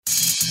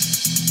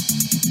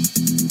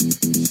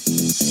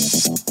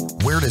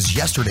Where does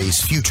yesterday's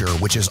future,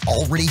 which is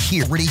already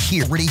here,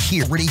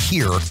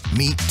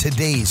 meet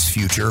today's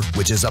future,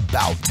 which is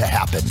about to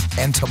happen,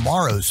 and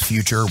tomorrow's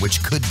future,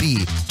 which could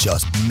be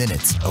just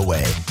minutes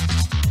away?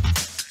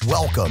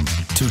 Welcome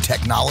to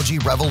Technology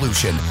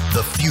Revolution,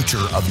 the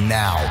future of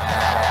now,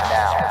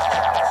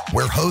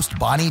 where host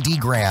Bonnie D.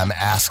 Graham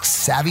asks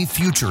savvy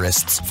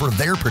futurists for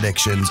their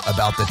predictions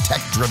about the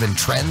tech-driven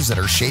trends that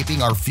are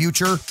shaping our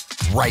future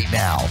right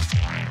now.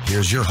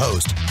 Here's your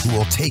host, who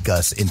will take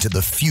us into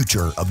the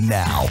future of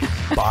now,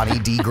 Bonnie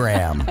D.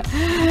 Graham.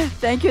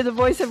 Thank you, the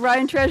voice of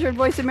Ryan Treasure at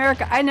Voice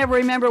America. I never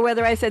remember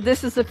whether I said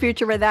this is the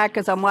future or that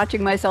because I'm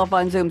watching myself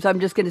on Zoom, so I'm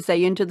just going to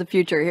say into the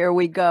future. Here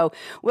we go.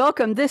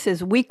 Welcome. This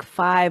is week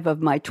 5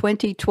 of my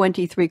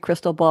 2023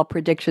 Crystal Ball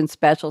Prediction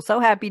Special. So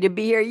happy to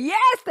be here.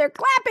 Yes, they're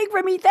clapping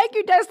for me. Thank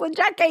you, Deslan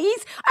Jacques.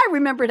 I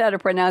remembered how to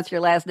pronounce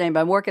your last name.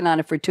 I'm working on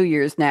it for 2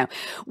 years now.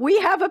 We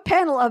have a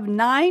panel of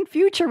 9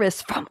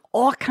 futurists from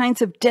all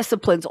kinds of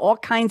disciplines, all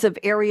kinds of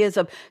areas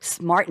of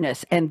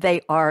smartness, and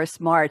they are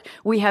smart.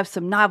 We have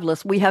some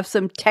novelists, we have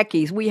some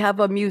techies, we have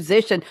a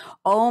musician.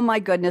 Oh my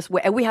goodness,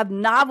 we have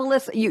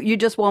novelists. You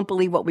just won't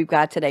believe what we've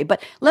got today.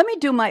 But let me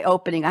do my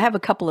opening. I have a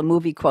couple of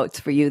movie quotes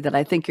for you that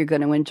I think you're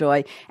going to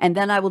enjoy, and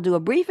then I will do a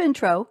brief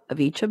intro of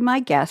each of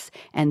my guests,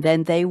 and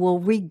then they will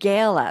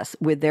regale us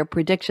with their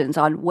predictions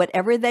on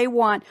whatever they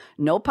want.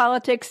 No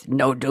politics,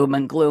 no doom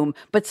and gloom,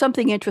 but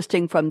something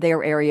interesting from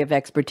their area of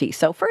expertise.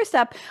 So first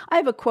up, I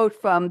have a quote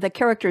from the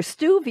characters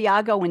Stu,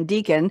 Viago, and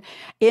Deacon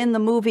in the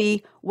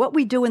movie What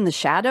We Do in the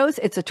Shadows.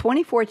 It's a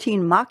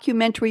 2014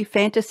 mockumentary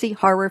fantasy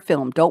horror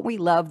film. Don't we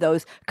love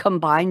those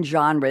combined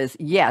genres?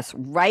 Yes,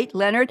 right,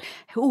 Leonard?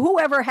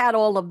 Whoever had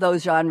all of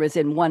those genres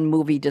in one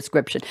movie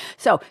description?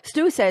 So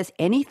Stu says,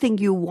 anything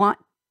you want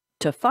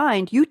to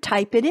find, you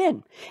type it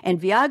in. And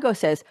Viago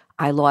says,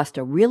 I lost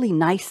a really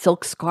nice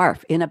silk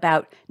scarf in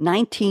about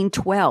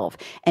 1912.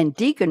 And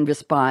Deacon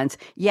responds,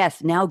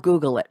 yes, now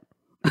Google it.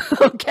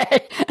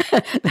 Okay,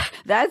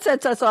 that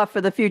sets us off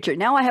for the future.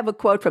 Now I have a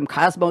quote from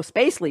Cosmo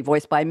Spacely,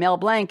 voiced by Mel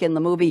Blanc in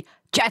the movie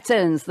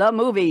Jetsons, the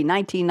movie,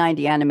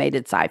 1990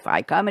 animated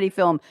sci-fi comedy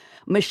film.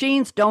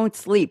 Machines don't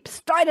sleep.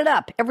 Start it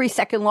up. Every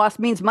second lost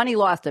means money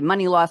lost, and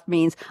money lost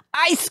means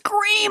I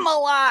scream a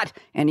lot.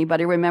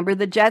 Anybody remember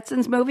the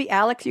Jetsons movie?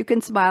 Alex, you can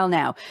smile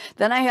now.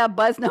 Then I have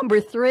buzz number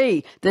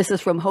 3. This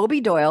is from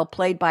Hobie Doyle,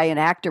 played by an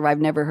actor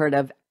I've never heard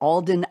of,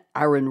 Alden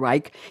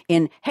Ehrenreich,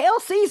 in Hail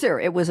Caesar.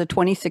 It was a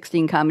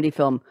 2016 comedy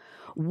film.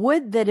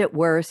 Would that it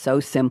were so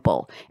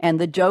simple. And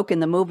the joke in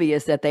the movie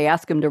is that they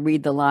ask him to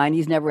read the line.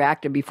 He's never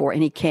acted before,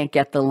 and he can't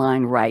get the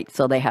line right.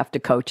 So they have to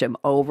coach him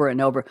over and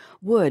over.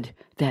 Would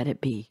that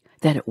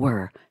it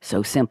were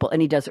so simple.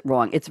 And he does it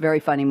wrong. It's a very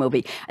funny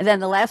movie. And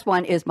then the last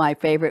one is my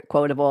favorite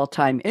quote of all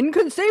time.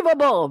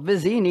 Inconceivable.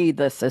 Vizzini,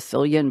 the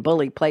Sicilian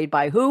bully, played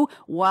by who?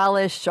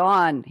 Wallace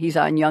Shawn. He's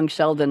on Young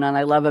Sheldon, and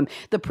I love him.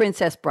 The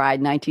Princess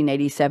Bride,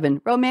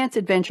 1987 romance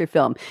adventure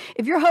film.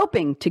 If you're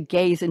hoping to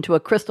gaze into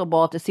a crystal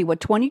ball to see what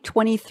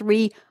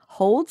 2023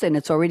 holds, and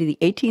it's already the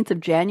 18th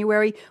of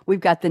January, we've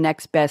got the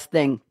next best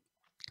thing.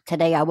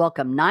 Today, I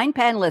welcome 9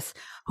 panelists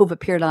who've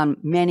appeared on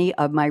many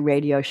of my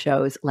radio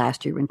shows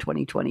last year in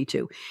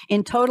 2022.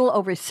 In total,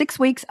 over 6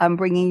 weeks, I'm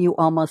bringing you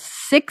almost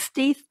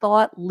 60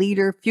 thought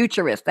leader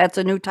futurists. That's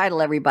a new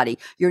title, everybody.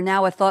 You're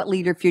now a thought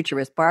leader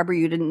futurist. Barbara,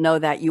 you didn't know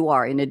that. You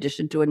are, in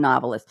addition to a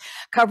novelist.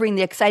 Covering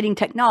the exciting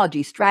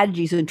technology,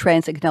 strategies, and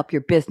trends that can help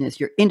your business,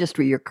 your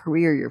industry, your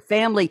career, your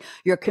family,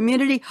 your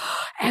community,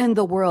 and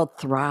the world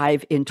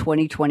thrive in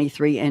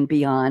 2023 and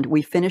beyond.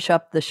 We finish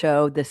up the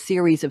show, the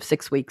series of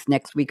 6 weeks,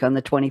 next week on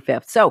the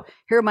 25th. So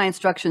here are my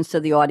instructions to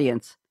the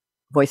audience.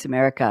 Voice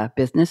America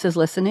Business is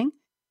listening,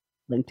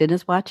 LinkedIn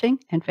is watching,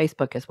 and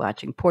Facebook is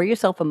watching. Pour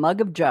yourself a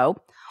mug of Joe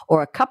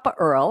or a cuppa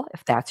Earl,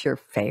 if that's your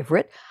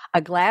favorite,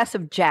 a glass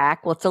of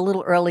Jack. Well, it's a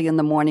little early in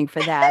the morning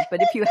for that,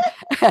 but if you,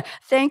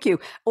 thank you,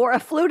 or a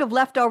flute of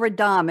leftover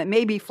Dom. It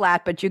may be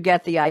flat, but you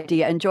get the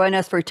idea. And join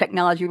us for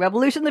Technology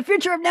Revolution, the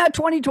future of now,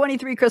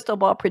 2023 Crystal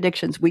Ball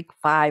Predictions, week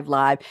 5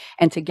 live.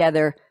 And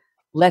together,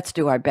 let's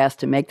do our best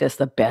to make this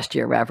the best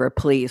year ever,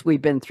 please.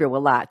 We've been through a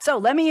lot. So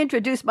let me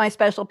introduce my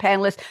special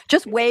panelists.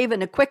 Just wave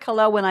and a quick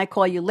hello when I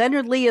call you.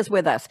 Leonard Lee is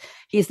with us.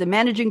 He's the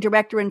managing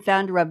director and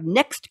founder of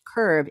Next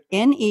Curve,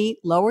 N-E,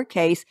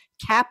 lowercase,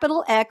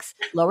 capital X,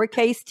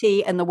 lowercase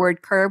t, and the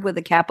word curve with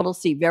a capital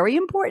C. Very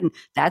important.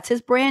 That's his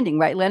branding,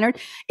 right, Leonard?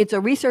 It's a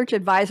research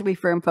advisory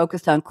firm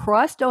focused on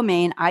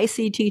cross-domain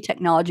ICT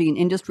technology and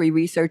industry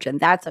research,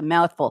 and that's a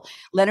mouthful.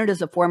 Leonard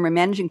is a former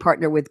managing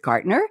partner with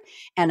Gartner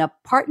and a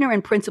partner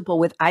and principal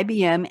with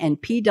IBM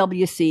and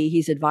PwC.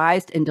 He's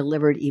advised and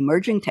delivered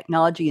emerging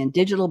technology and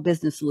digital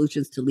business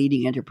solutions to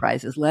leading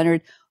enterprises.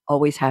 Leonard,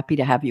 always happy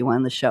to have you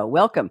on the show.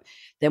 Welcome.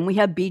 Then we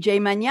have BJ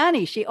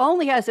Magnani. She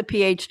only has a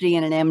PhD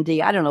and an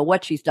MD. I don't know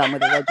what she's done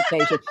with her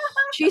education.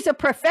 She's a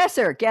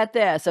professor, get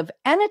this, of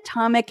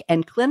anatomic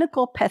and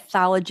clinical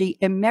pathology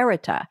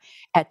emerita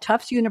at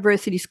Tufts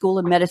University School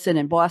of Medicine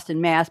in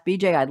Boston, Mass.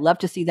 BJ, I'd love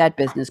to see that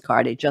business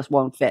card. It just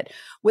won't fit.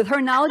 With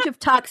her knowledge of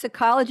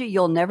toxicology,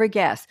 you'll never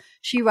guess.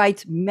 She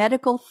writes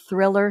medical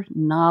thriller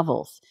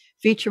novels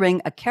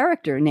featuring a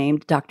character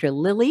named Dr.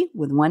 Lily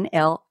with one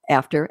L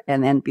after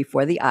and then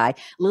before the I,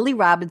 Lily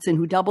Robinson,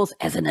 who doubles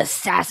as an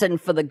assassin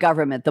for the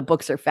government. The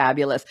books are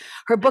fabulous.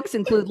 Her books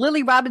include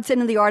Lily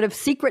Robinson and the Art of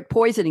Secret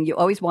Poisoning. You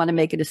always want to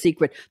make it a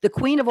secret. The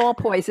Queen of All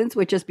Poisons,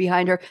 which is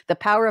behind her, The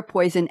Power of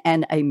Poison,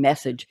 and A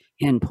Message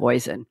in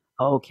Poison.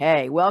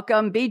 Okay,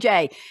 welcome,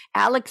 BJ.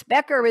 Alex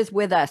Becker is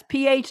with us,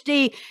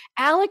 PhD.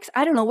 Alex,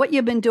 I don't know what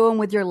you've been doing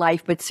with your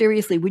life, but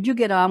seriously, would you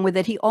get on with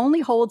it? He only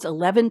holds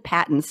 11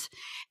 patents.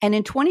 And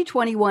in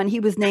 2021,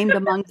 he was named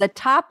among the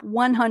top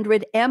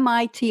 100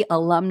 MIT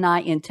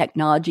alumni in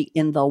technology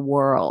in the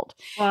world.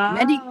 Wow.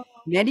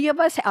 Many of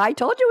us, I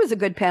told you it was a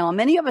good panel.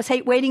 Many of us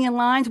hate waiting in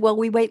lines. Well,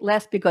 we wait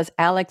less because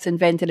Alex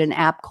invented an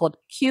app called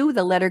Q,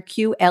 the letter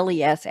Q,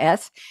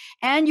 LESS.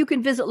 And you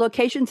can visit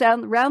locations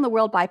around the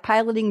world by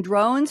piloting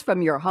drones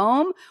from your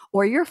home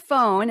or your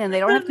phone. And they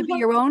don't have to be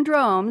your own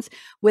drones,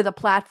 with a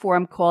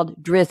platform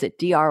called Drizzt,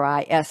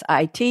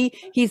 DRISIT.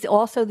 He's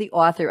also the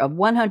author of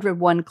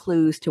 101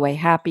 Clues to a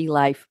Happy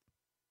Life.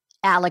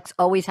 Alex,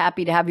 always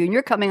happy to have you. And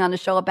you're coming on the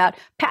show about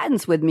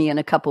patents with me in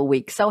a couple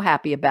weeks. So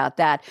happy about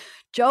that.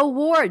 Joe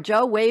Ward.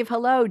 Joe, wave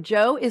hello.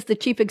 Joe is the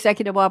Chief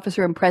Executive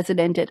Officer and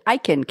President at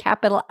Icon,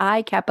 capital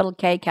I, capital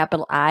K,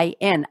 capital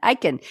I-N,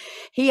 Icon.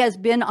 He has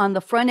been on the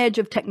front edge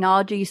of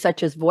technology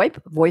such as VoIP,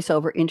 Voice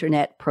over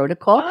Internet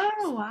Protocol,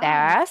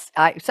 SaaS.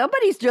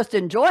 Somebody's just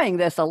enjoying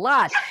this a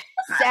lot.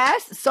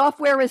 SaaS,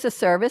 Software as a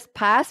Service,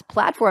 PaaS,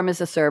 Platform as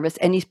a Service,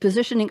 and he's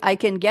positioning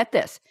Icon, get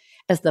this,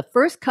 as the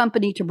first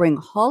company to bring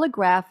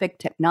holographic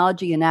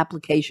technology and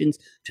applications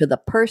to the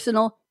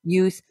personal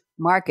use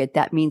market.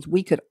 That means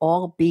we could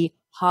all be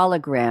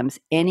holograms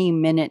any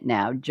minute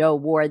now. Joe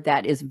Ward,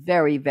 that is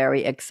very,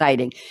 very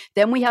exciting.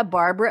 Then we have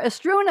Barbara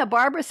Struna.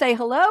 Barbara, say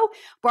hello.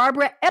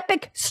 Barbara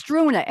Epic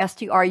Struna,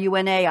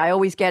 Struna. I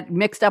always get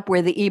mixed up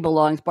where the E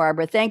belongs,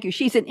 Barbara. Thank you.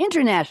 She's an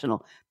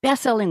international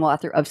best-selling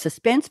author of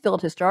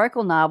suspense-filled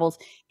historical novels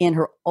in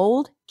her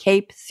Old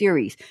Cape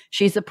series.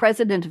 She's the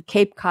president of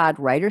Cape Cod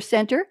Writer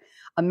Center,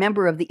 a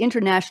member of the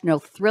International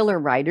Thriller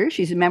Writers.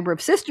 She's a member of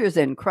Sisters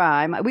in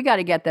Crime. We got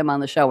to get them on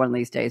the show one of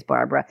these days,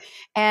 Barbara.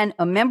 And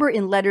a member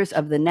in letters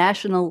of the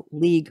National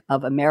League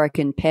of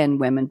American Pen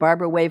Women.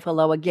 Barbara, wave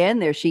hello again.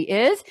 There she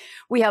is.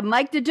 We have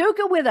Mike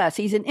DeDuca with us.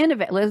 He's an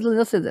innovator.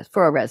 Listen to this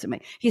for a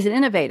resume. He's an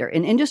innovator,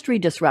 an industry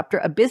disruptor,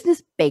 a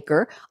business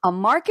baker, a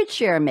market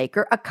share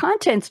maker, a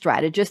content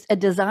strategist, a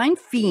design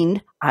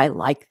fiend. I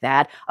like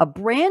that. A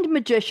brand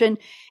magician.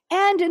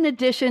 And in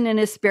addition, in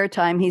his spare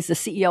time, he's the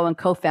CEO and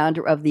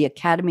co-founder of the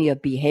Academy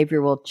of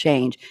Behavioral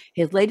Change.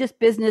 His latest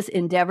business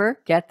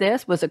endeavor, get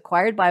this, was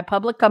acquired by a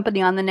public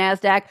company on the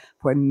NASDAQ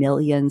for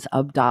millions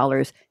of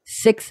dollars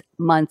 6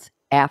 months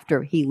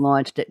after he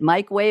launched it.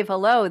 Mike, wave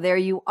hello. There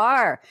you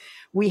are.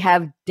 We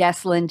have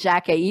Deslin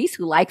Jacques,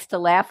 who likes to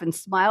laugh and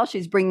smile.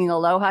 She's bringing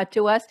aloha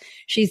to us.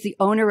 She's the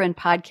owner and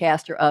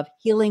podcaster of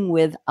Healing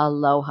with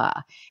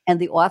Aloha and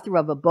the author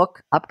of a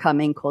book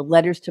upcoming called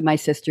Letters to My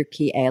Sister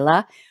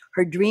Kiela.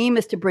 Her dream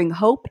is to bring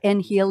hope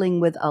and healing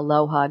with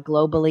aloha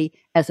globally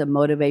as a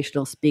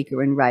motivational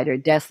speaker and writer.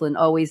 Deslin,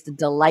 always a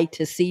delight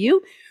to see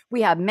you.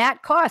 We have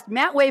Matt Cost.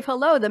 Matt, wave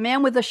hello, the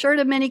man with the shirt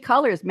of many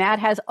colors. Matt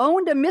has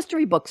owned a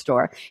mystery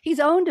bookstore. He's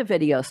owned a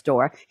video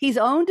store. He's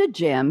owned a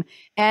gym.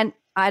 And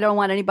I don't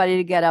want anybody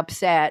to get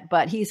upset,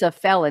 but he's a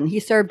felon. He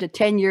served a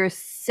 10-year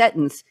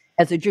sentence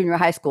as a junior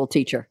high school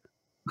teacher.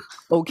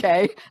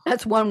 Okay,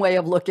 that's one way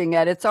of looking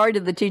at it. Sorry to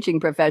the teaching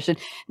profession.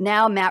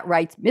 Now Matt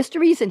writes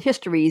mysteries and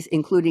histories,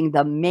 including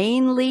the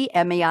Mainly,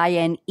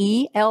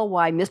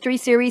 Mainely mystery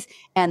series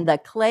and the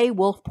Clay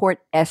Wolfport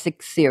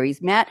Essex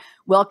series. Matt,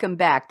 welcome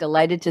back.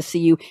 Delighted to see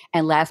you.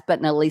 And last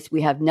but not least,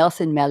 we have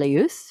Nelson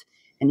Melius,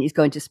 and he's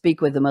going to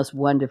speak with the most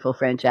wonderful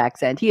French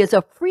accent. He is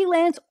a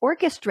freelance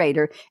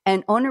orchestrator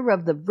and owner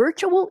of the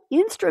virtual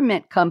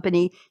instrument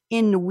company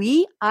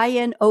Inouï,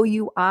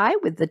 I-N-O-U-I,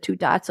 with the 2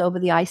 dots over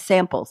the I,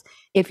 samples.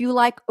 If you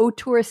like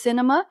auteur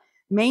cinema,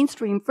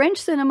 mainstream French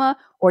cinema,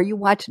 or you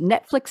watch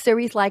Netflix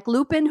series like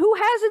Lupin, who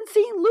hasn't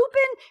seen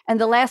Lupin and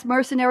The Last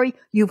Mercenary,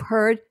 you've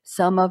heard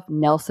some of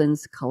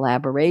Nelson's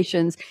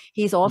collaborations.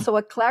 He's also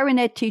a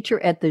clarinet teacher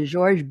at the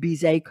Georges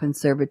Bizet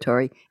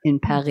Conservatory in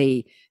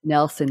Paris.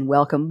 Nelson,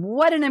 welcome.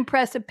 What an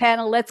impressive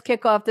panel. Let's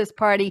kick off this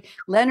party.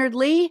 Leonard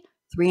Lee,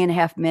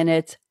 3.5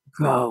 minutes.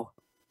 Go.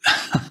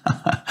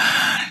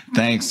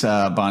 Thanks,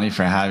 Bonnie,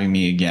 for having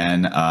me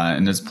again.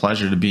 And it's a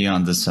pleasure to be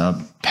on this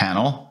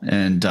panel.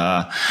 And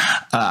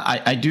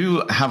I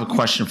do have a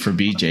question for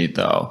BJ,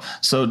 though.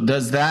 So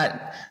does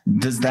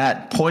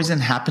that poison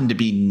happen to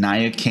be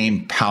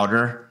Niacaine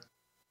powder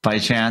by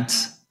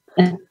chance?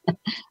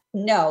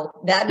 No,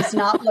 that is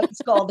not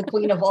what's called the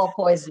queen of all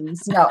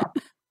poisons. No.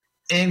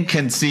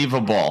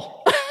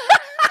 Inconceivable.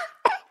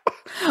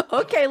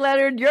 Okay,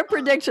 Leonard, your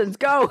predictions.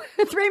 Go.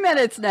 3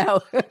 minutes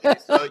now.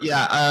 So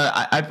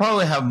yeah, I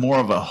probably have more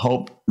of a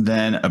hope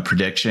than a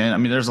prediction. I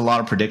mean, there's a lot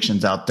of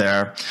predictions out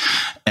there,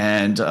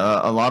 and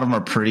a lot of them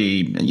are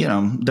pretty,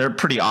 they're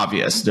pretty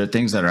obvious. They're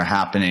things that are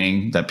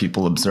happening that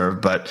people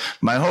observe. But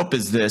my hope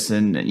is this,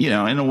 and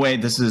in a way,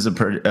 this is a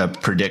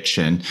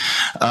prediction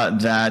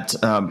that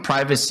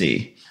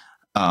privacy.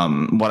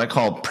 What I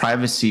call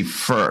privacy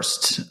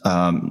first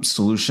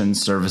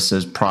solutions,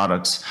 services,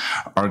 products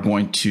are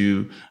going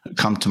to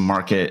come to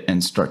market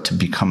and start to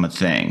become a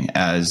thing,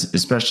 as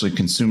especially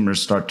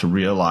consumers start to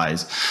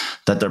realize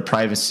that their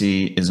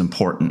privacy is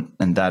important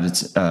and that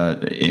it's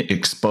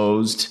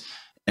exposed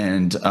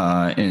and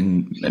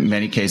in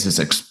many cases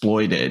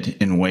exploited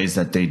in ways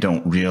that they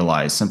don't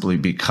realize, simply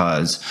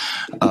because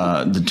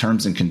the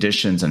terms and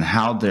conditions and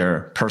how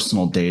their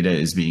personal data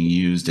is being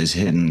used is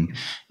hidden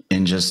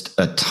in just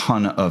a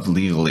ton of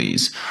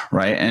legalese,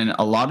 right? And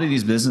a lot of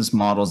these business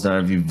models that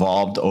have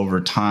evolved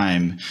over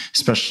time,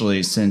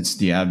 especially since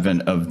the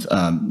advent of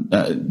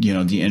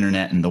the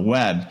internet and the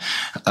web,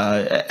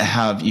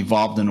 have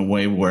evolved in a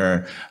way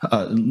where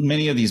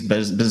many of these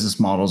business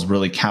models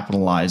really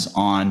capitalize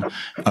on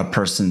a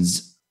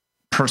person's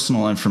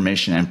personal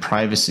information and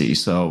privacy.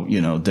 So,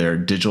 their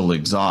digital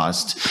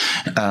exhaust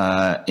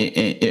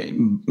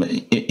in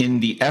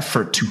the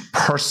effort to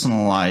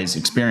personalize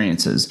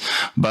experiences.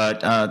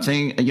 But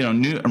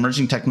new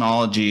emerging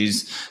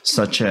technologies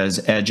such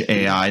as edge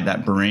AI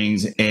that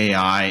brings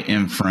AI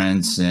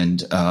inference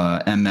and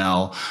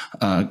ML,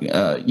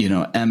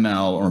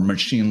 ML or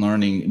machine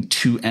learning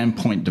to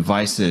endpoint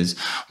devices,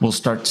 we'll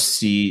start to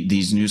see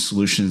these new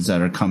solutions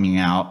that are coming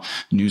out,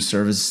 new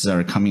services that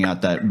are coming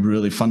out that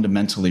really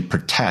fundamentally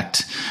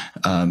protect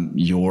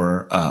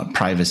your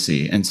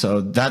privacy. And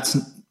so that's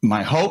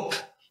my hope,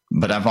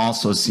 but I've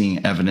also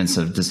seen evidence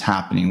of this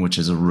happening, which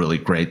is a really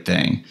great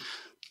thing.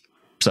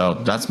 So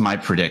that's my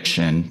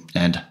prediction,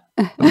 and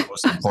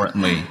most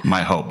importantly,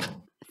 my hope.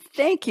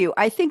 Thank you.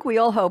 I think we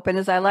all hope. And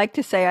as I like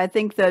to say, I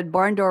think the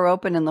barn door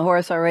opened and the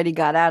horse already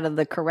got out of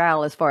the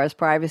corral as far as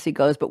privacy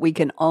goes, but we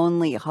can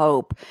only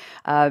hope.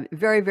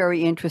 Very,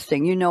 very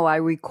interesting. I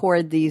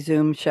record these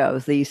Zoom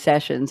shows, these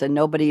sessions, and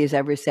nobody has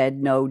ever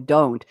said, no,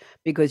 don't,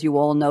 because you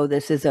all know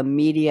this is a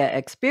media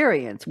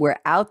experience. We're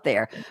out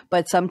there.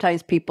 But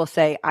sometimes people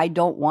say, I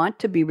don't want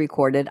to be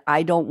recorded.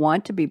 I don't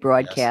want to be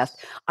broadcast.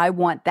 Yes. I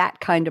want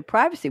that kind of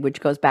privacy,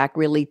 which goes back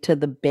really to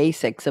the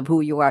basics of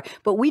who you are.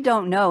 But we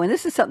don't know. And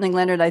this is something,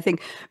 Leonard, I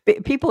think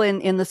people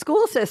in the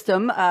school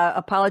system,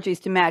 apologies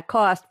to Matt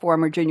Cost,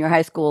 former junior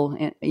high school,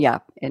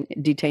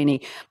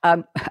 detainee.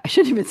 I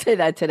shouldn't even say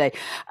that today.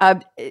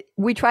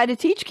 We try to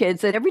teach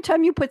kids that every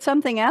time you put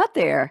something out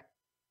there,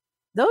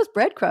 those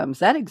breadcrumbs,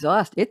 that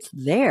exhaust, it's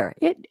there.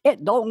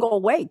 It don't go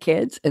away,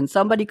 kids. And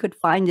somebody could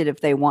find it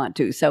if they want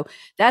to. So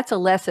that's a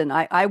lesson.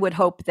 I would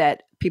hope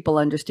that people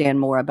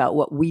understand more about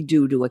what we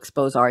do to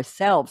expose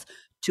ourselves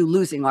to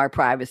losing our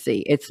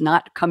privacy. It's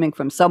not coming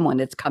from someone,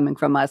 it's coming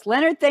from us.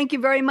 Leonard, thank you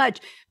very much.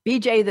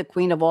 BJ, the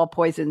queen of all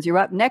poisons. You're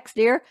up next,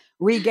 dear.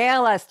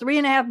 Regale us.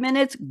 3.5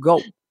 minutes. Go.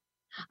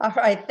 All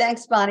right.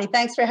 Thanks, Bonnie.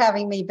 Thanks for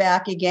having me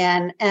back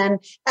again. And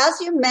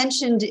as you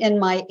mentioned in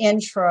my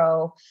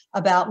intro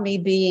about me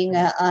being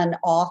an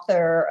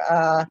author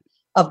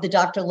of the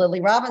Dr.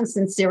 Lily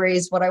Robinson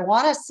series, what I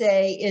want to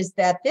say is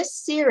that this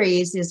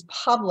series is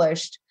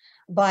published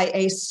by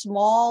a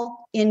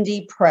small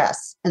indie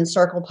press,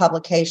 Encircle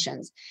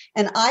Publications.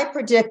 And I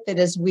predict that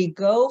as we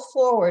go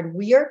forward,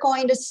 we are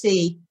going to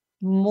see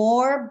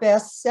more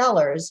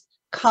bestsellers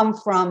come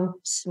from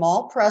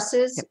small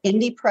presses,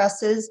 indie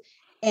presses,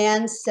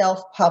 and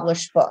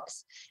self-published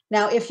books.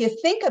 Now, if you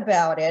think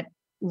about it,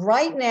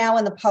 right now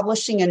in the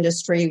publishing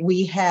industry,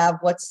 we have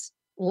what's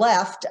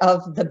left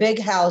of the big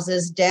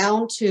houses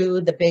down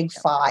to the big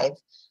five.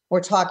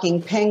 We're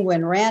talking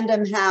Penguin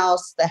Random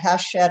House, the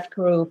Hachette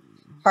Group,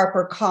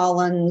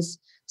 HarperCollins,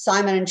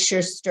 Simon &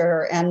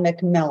 Schuster, and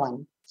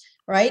Macmillan,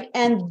 right?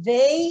 And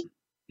they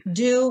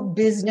do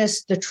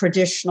business the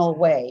traditional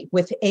way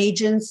with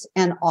agents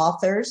and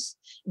authors.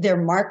 Their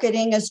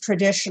marketing is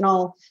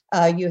traditional.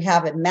 You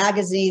have in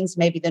magazines,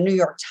 maybe the New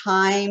York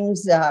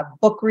Times,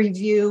 book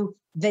review.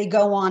 They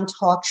go on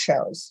talk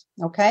shows,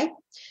 okay?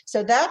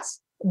 So that's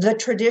the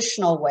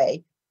traditional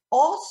way.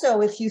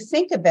 Also, if you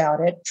think about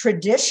it,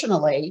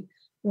 traditionally,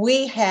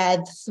 we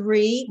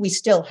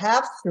still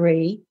have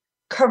three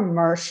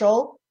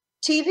commercial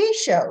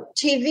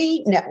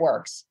TV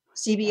networks,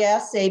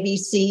 CBS,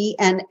 ABC,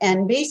 and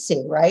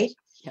NBC, right?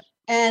 Yep.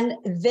 And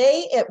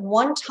they at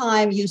one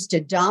time used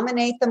to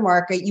dominate the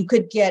market. You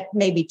could get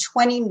maybe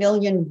 20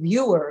 million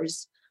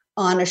viewers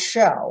on a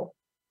show.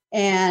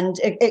 And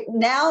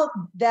now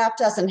that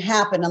doesn't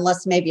happen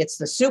unless maybe it's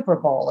the Super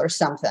Bowl or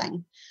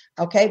something.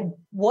 Okay.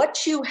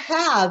 What you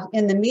have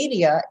in the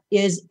media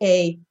is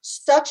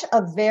such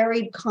a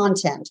varied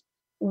content.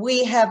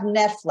 We have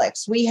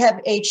Netflix, we have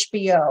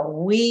HBO,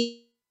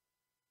 we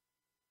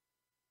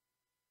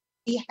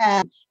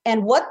have,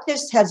 and what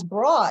this has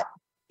brought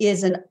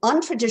is an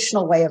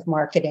untraditional way of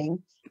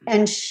marketing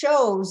and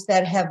shows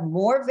that have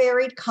more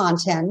varied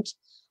content,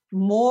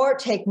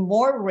 take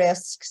more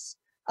risks,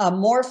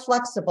 more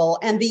flexible,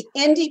 and the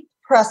indie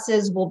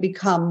presses will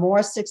become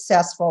more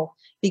successful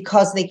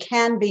because they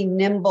can be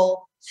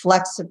nimble,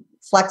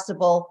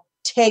 flexible,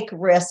 take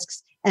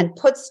risks, and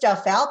put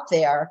stuff out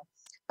there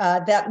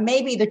that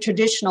maybe the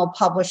traditional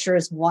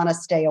publishers want to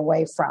stay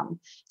away from.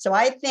 So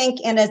I think,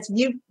 and as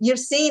you've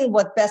seen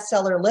what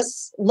bestseller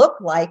lists look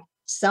like,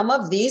 some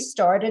of these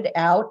started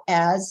out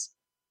as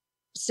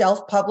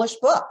self-published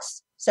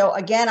books. So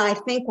again, I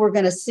think we're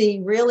going to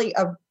see really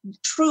a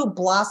true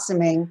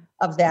blossoming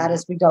of that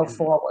as we go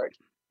forward.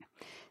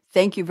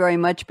 Thank you very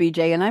much,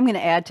 BJ. And I'm going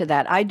to add to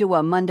that. I do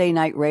a Monday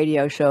night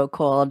radio show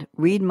called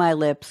Read My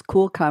Lips,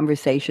 Cool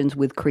Conversations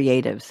with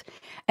Creatives.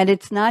 And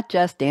it's not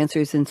just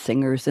dancers and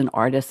singers and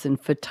artists and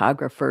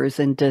photographers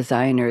and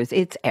designers.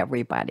 It's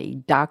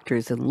everybody,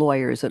 doctors and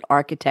lawyers and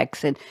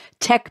architects and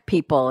tech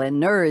people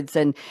and nerds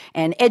and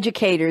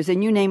educators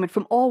and you name it,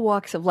 from all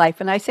walks of life.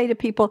 And I say to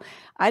people,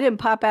 I didn't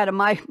pop out of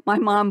my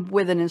mom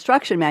with an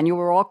instruction manual.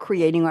 We're all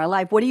creating our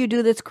life. What do you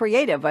do that's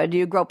creative? Do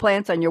you grow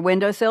plants on your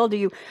windowsill? Do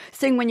you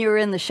sing when you're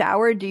in the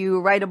shower? Do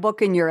you write a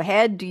book in your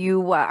head? Do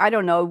you, I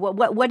don't know,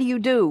 what do you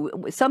do?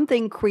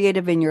 Something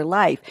creative in your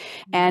life.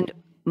 And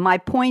my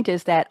point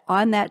is that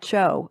on that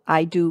show,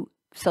 I do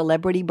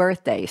celebrity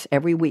birthdays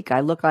every week. I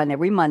look on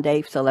every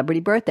Monday,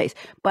 celebrity birthdays,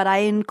 but I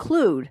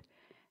include,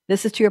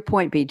 this is to your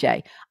point,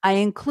 BJ, I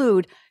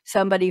include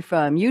somebody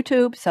from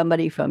YouTube,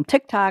 somebody from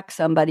TikTok,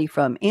 somebody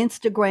from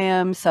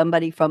Instagram,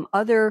 somebody from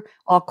other,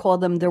 I'll call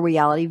them the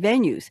reality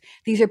venues.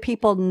 These are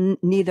people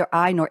neither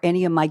I nor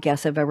any of my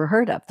guests have ever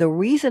heard of. The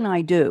reason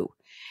I do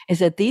is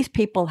that these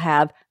people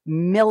have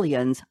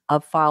millions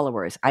of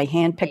followers. I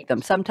handpick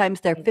them.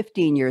 Sometimes they're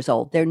 15 years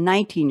old. They're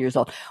 19 years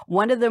old.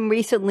 One of them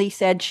recently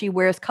said she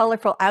wears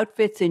colorful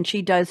outfits and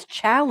she does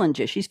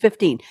challenges. She's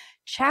 15.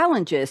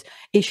 Challenges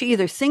is she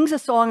either sings a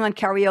song on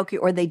karaoke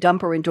or they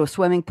dump her into a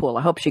swimming pool.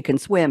 I hope she can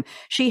swim.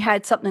 She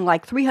had something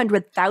like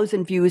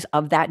 300,000 views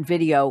of that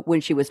video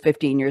when she was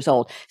 15 years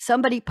old.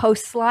 Somebody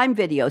posts slime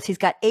videos. He's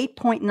got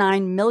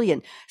 8.9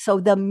 million. So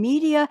the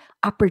media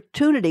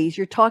opportunities,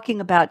 you're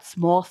talking about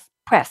small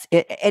press.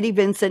 Eddie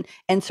Vincent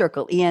and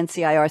Circle,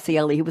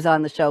 ENCIRCLE. He was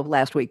on the show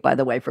last week, by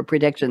the way, for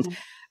predictions.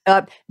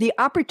 The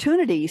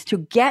opportunities to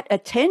get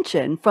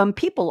attention from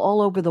people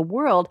all over the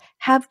world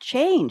have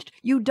changed.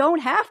 You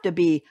don't have to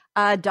be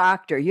a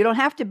doctor. You don't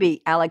have to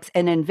be, Alex,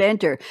 an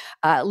inventor.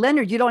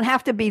 Leonard, you don't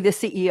have to be the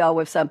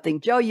CEO of something.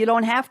 Joe, you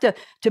don't have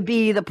to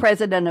be the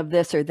president of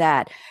this or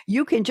that.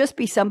 You can just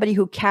be somebody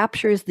who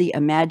captures the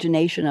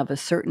imagination of a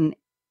certain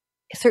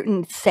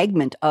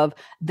segment of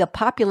the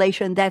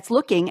population that's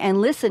looking and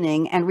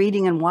listening and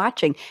reading and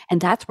watching. And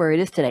that's where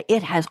it is today.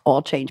 It has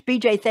all changed.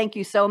 BJ, thank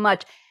you so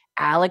much.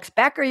 Alex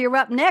Becker, you're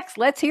up next.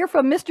 Let's hear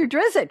from Mr.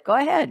 Drizzt. Go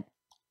ahead.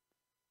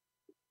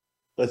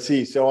 Let's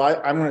see. So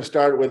I'm going to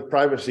start with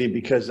privacy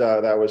because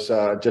that was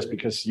just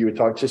because you would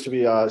talk, just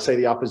to say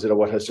the opposite of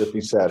what has just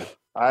been said.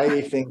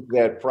 I think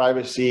that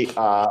privacy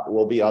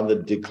will be on the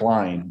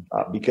decline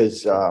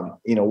because,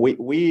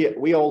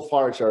 we old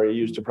farts are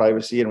used to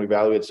privacy and we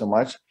value it so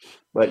much.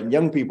 But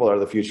young people are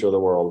the future of the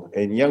world,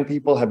 and young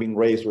people have been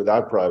raised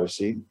without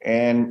privacy.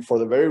 And for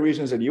the very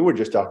reasons that you were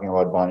just talking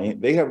about, Bonnie,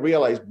 they have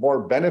realized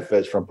more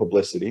benefits from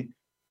publicity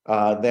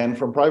than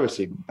from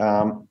privacy.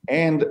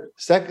 And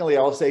secondly,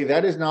 I'll say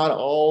that is not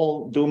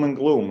all doom and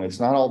gloom. It's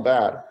not all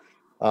bad.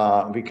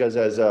 Because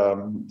as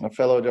a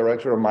fellow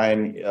director of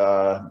mine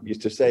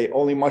used to say,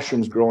 only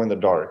mushrooms grow in the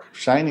dark.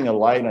 Shining a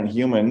light on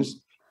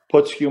humans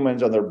puts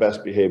humans on their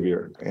best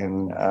behavior,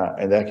 and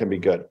that can be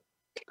good.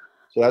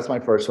 So that's my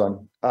first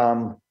one.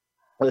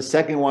 The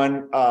second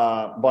one,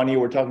 Bonnie, you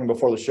were talking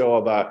before the show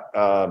about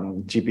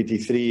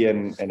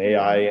GPT-3 and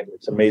AI and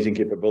its amazing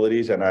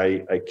capabilities, and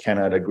I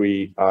cannot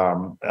agree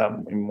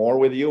more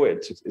with you.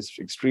 It's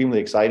extremely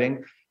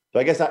exciting. So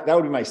I guess that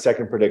would be my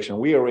second prediction.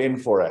 We are in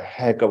for a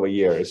heck of a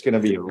year. It's going to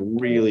be a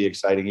really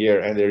exciting year,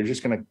 and they're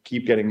just going to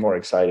keep getting more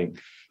exciting.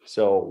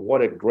 So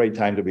what a great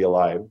time to be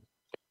alive.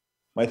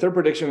 My third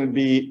prediction would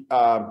be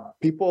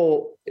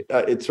people,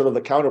 it's sort of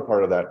the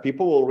counterpart of that.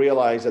 People will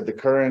realize that the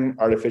current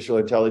artificial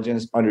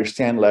intelligence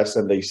understand less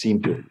than they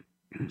seem to.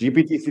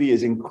 GPT-3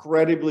 is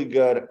incredibly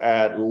good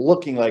at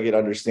looking like it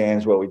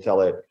understands what we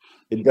tell it.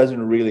 It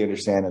doesn't really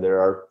understand it. There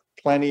are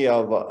plenty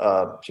of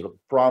sort of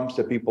prompts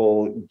that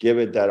people give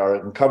it that are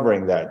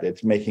uncovering that.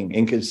 It's making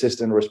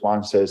inconsistent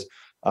responses.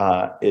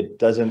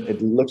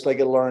 It looks like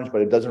it learns,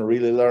 but it doesn't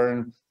really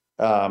learn.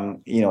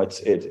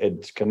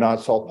 It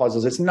cannot solve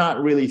puzzles. It's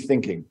not really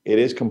thinking. It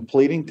is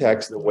completing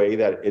text the way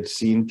that it's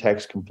seen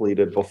text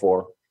completed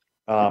before.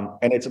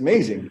 And it's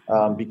amazing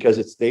because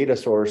its data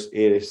source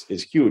is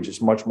huge.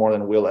 It's much more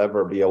than we'll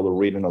ever be able to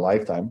read in a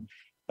lifetime.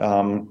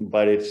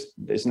 But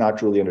it's not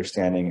truly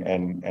understanding.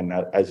 And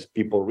as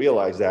people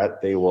realize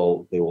that, they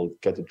will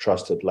get to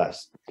trust it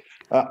less.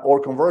 Or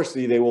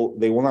conversely, they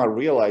will not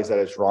realize that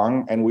it's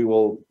wrong. And we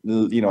will,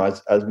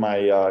 as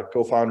my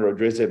co-founder of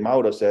Drizzt,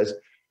 Mauro, says,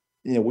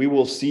 we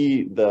will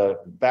see the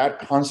bad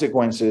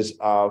consequences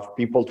of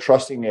people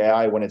trusting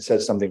AI when it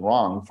says something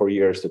wrong for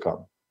years to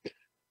come.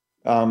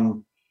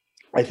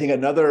 I think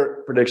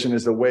another prediction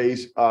is the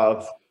ways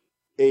of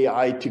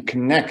AI to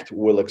connect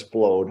will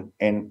explode,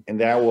 and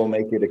that will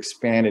make it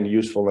expand in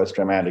usefulness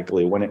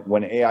dramatically.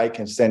 When AI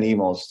can send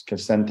emails, can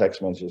send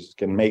text messages,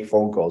 can make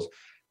phone calls,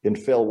 can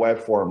fill web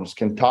forms,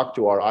 can talk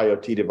to our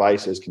IoT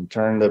devices, can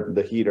turn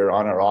the heater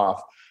on or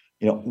off,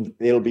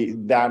 it'll be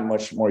that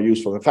much more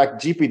useful. In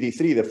fact,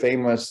 GPT-3, the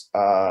famous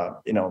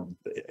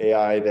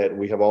AI that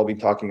we have all been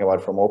talking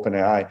about from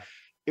OpenAI,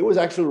 it was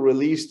actually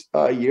released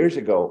years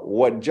ago.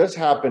 What just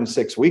happened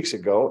 6 weeks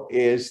ago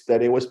is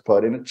that it was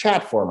put in a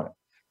chat format.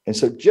 And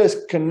so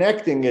just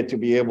connecting it to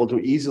be able to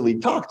easily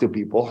talk to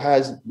people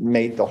has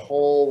made the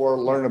whole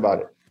world learn about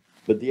it.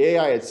 But the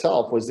AI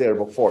itself was there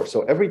before.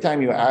 So every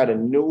time you add a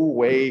new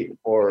way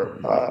for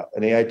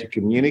an AI to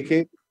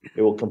communicate,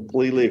 it will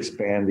completely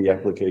expand the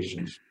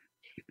applications.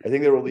 I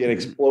think there will be an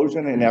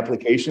explosion in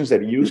applications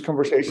that use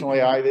conversational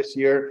AI this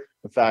year.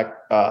 In fact,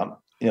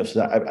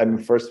 so I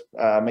first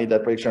made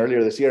that prediction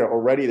earlier this year.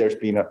 Already there's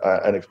been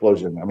an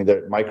explosion. I mean,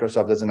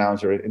 Microsoft has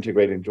announced they're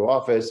integrated into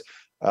Office.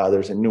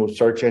 There's a new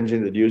search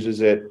engine that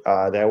uses it.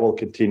 That will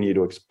continue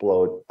to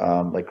explode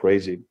like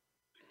crazy.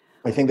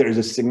 I think there is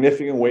a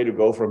significant way to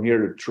go from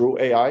here to true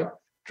AI.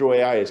 True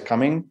AI is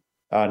coming,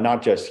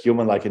 not just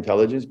human-like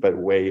intelligence, but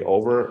way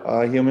over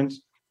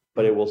humans,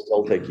 but it will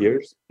still take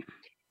years.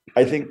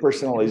 I think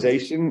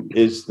personalization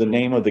is the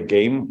name of the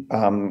game.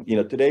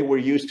 Today we're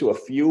used to a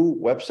few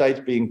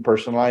websites being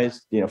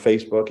personalized,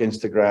 Facebook,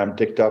 Instagram,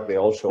 TikTok, they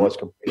all show us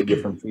completely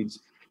different feeds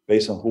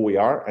based on who we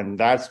are. And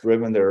that's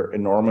driven their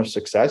enormous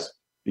success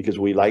because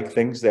we like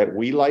things that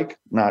we like,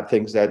 not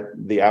things that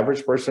the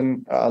average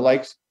person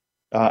likes.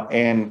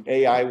 And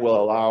AI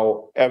will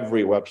allow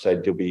every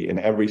website to be, and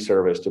every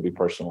service to be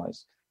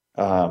personalized.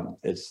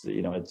 It's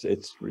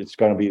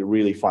going to be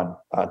really fun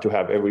to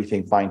have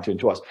everything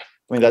fine-tuned to us.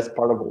 I mean, that's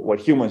part of what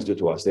humans do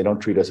to us. They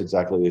don't treat us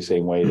exactly the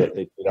same way that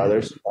they treat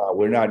others.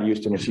 We're not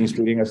used to machines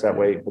treating us that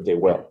way, but they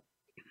will.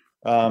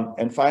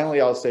 And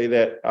finally, I'll say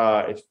that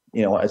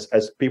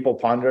as people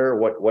ponder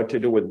what to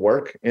do with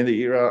work in the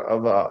era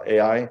of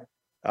AI,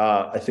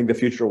 I think the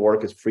future of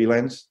work is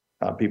freelance.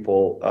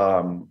 People,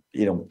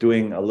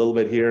 doing a little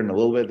bit here and a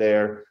little bit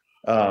there,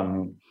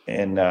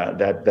 and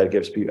that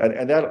gives people,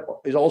 and that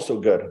is also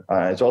good.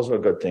 It's also a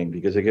good thing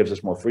because it gives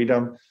us more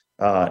freedom.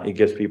 It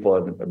gives people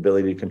an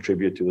ability to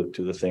contribute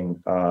to the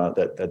thing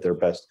that they're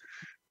best.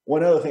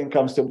 One other thing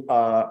comes to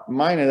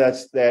mind, and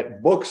that's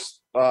that books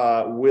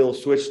will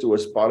switch to a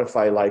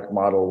Spotify-like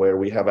model where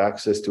we have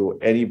access to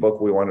any book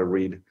we want to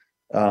read.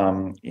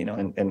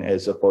 And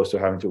as opposed to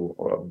having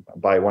to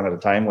buy one at a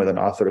time with an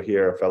author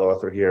here, a fellow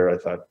author here, I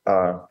thought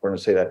we're going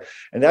to say that.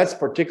 And that's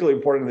particularly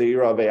important in the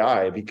era of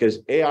AI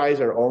because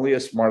AIs are only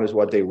as smart as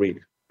what they read.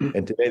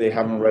 And today they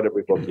haven't read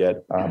every book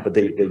yet, but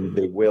they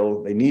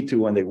need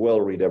to, and they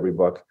will read every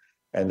book.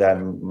 And that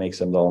makes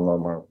them a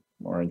little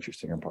more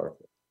interesting and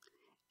powerful.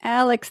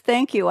 Alex,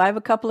 thank you. I have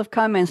a couple of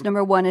comments.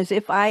 Number one is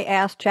if I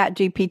ask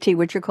ChatGPT,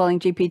 which you're calling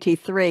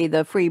GPT-3,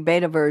 the free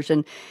beta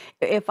version,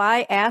 if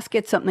I ask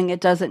it something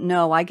it doesn't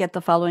know, I get the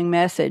following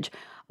message.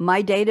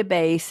 My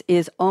database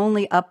is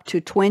only up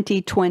to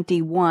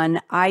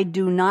 2021. I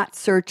do not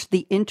search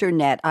the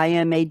internet. I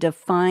am a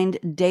defined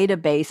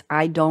database.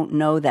 I don't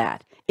know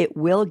that. It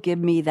will give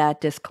me that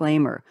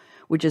disclaimer,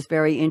 which is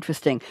very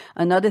interesting.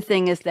 Another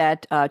thing is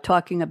that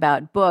talking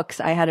about books,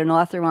 I had an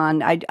author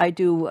on, I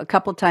do a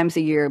couple times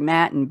a year,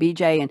 Matt and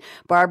BJ and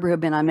Barbara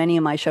have been on many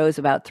of my shows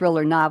about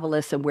thriller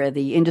novelists and where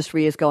the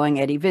industry is going,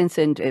 Eddie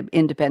Vincent,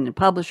 independent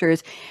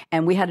publishers.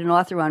 And we had an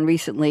author on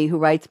recently who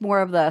writes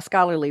more of the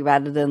scholarly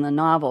rather than the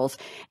novels.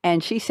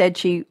 And she said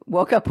she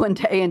woke up one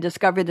day and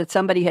discovered that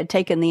somebody had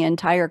taken the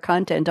entire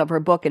content of her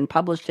book and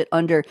published it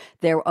under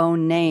their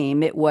own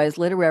name. It was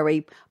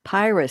literary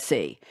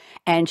piracy.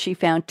 And she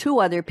found two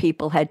other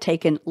people had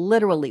taken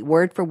literally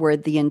word for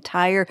word the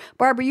entire,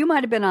 Barbara, you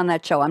might have been on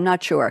that show. I'm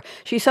not sure.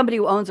 She's somebody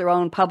who owns her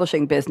own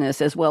publishing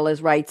business as well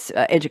as writes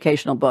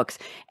educational books.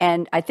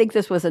 And I think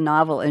this was a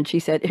novel. And she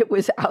said it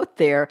was out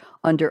there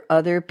under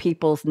other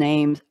people's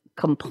names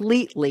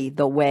completely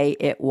the way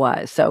it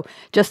was. So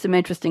just some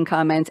interesting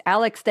comments.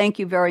 Alex, thank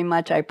you very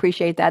much. I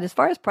appreciate that. As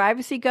far as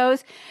privacy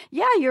goes,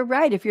 yeah, you're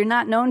right. If you're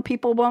not known,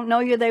 people won't know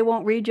you. They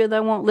won't read you. They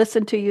won't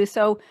listen to you.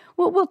 So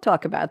we'll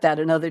talk about that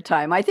another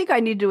time. I think I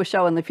need to do a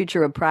show on the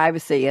future of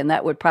privacy, and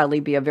that would probably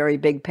be a very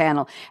big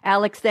panel.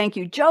 Alex, thank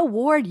you. Joe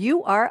Ward,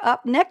 you are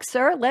up next,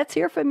 sir. Let's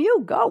hear from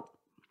you. Go.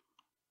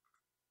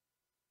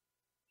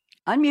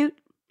 Unmute.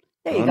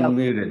 There you go.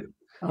 Unmuted.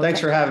 Okay.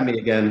 Thanks for having me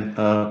again,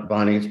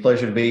 Bonnie. It's a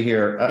pleasure to be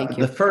here. Thank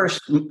you. The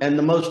first and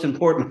the most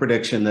important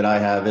prediction that I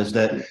have is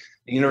that the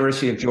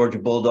University of Georgia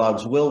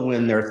Bulldogs will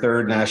win their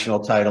third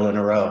national title in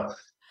a row.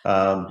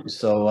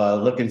 So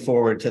looking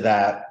forward to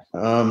that.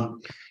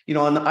 On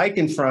the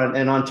Icon front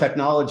and on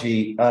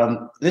technology,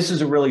 this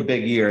is a really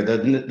big year.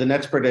 The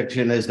next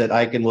prediction is that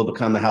Icon will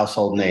become a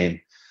household name,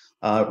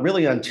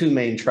 really on two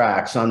main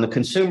tracks. On the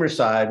consumer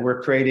side,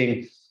 we're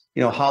creating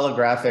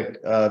holographic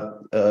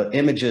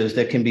images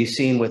that can be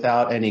seen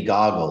without any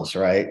goggles,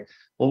 right?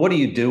 Well, what do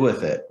you do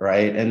with it,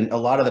 right? And a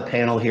lot of the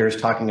panel here is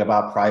talking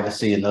about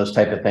privacy and those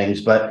type of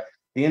things, but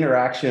the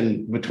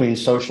interaction between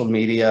social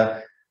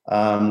media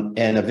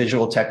and a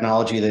visual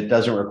technology that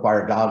doesn't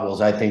require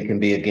goggles, I think can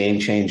be a game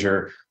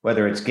changer,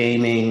 whether it's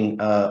gaming,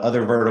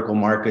 other vertical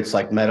markets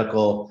like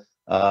medical,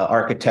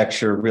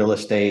 architecture, real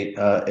estate,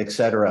 et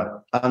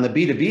cetera. On the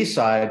B2B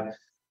side,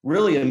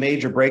 really a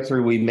major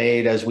breakthrough we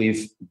made as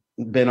we've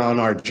been on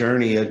our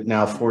journey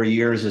now 4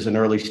 years as an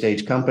early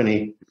stage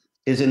company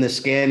is in the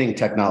scanning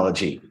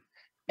technology.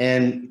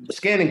 And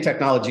scanning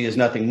technology is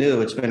nothing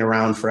new. It's been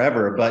around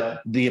forever,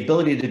 but the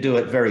ability to do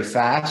it very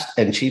fast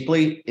and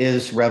cheaply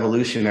is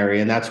revolutionary.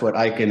 And that's what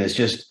Icon has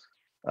just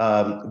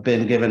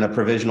been given a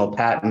provisional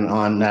patent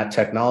on that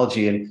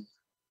technology. And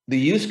the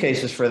use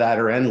cases for that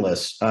are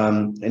endless.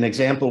 An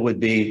example would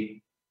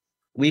be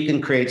we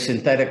can create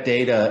synthetic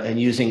data, and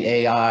using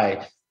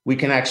AI, we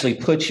can actually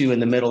put you in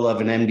the middle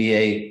of an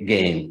NBA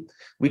game.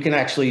 We can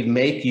actually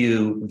make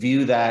you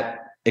view that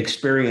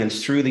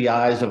experience through the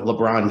eyes of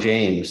LeBron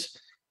James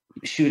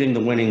shooting the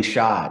winning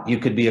shot. You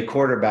could be a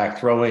quarterback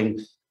throwing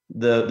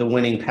the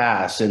winning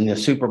pass in the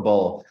Super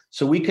Bowl.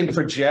 So we can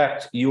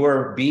project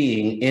your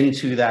being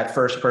into that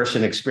first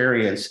person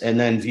experience and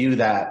then view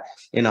that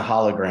in a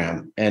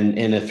hologram and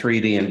in a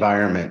 3D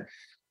environment.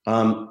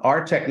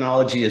 Our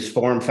technology is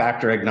form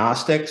factor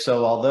agnostic.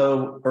 So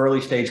although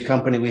early stage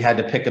company, we had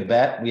to pick a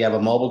bet, we have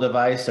a mobile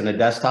device and a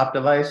desktop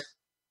device.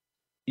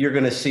 You're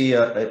going to see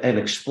an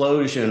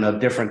explosion of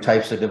different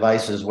types of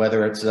devices,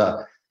 whether it's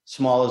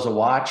small as a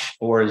watch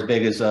or as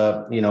big as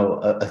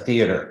a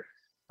theater.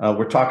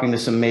 We're talking to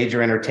some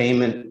major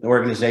entertainment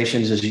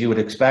organizations, as you would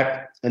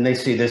expect, and they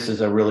see this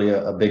as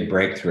a big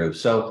breakthrough.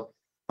 So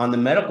on the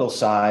medical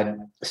side,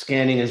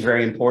 scanning is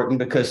very important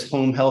because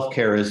home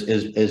healthcare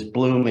is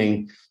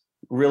blooming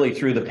really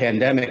through the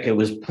pandemic. It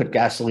was put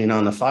gasoline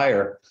on the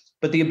fire,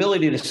 but the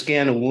ability to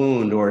scan a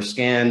wound or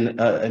scan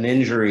an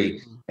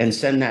injury and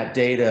send that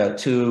data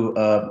to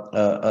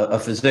a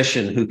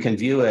physician who can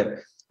view it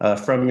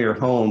from your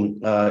home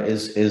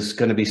is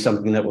going to be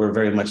something that we're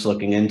very much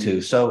looking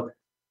into. So,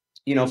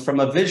 from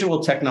a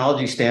visual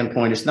technology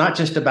standpoint, it's not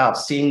just about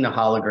seeing the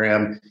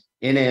hologram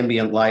in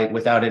ambient light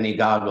without any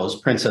goggles,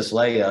 Princess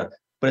Leia,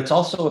 but it's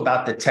also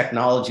about the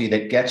technology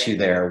that gets you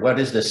there. What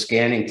is the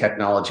scanning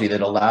technology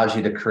that allows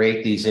you to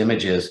create these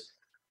images,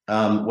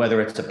 whether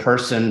it's a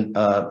person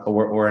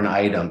or an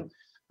item?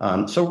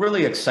 So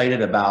really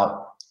excited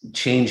about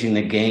changing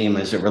the game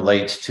as it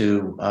relates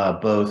to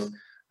both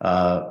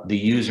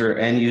the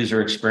end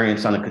user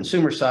experience on the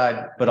consumer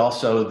side, but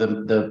also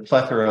the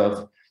plethora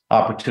of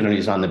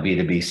opportunities on the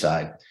B2B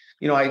side.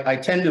 I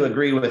tend to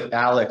agree with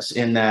Alex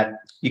in that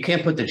you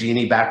can't put the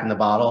genie back in the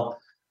bottle.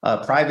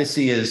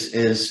 Privacy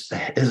is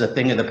a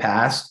thing of the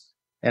past,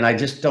 and I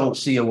just don't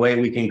see a way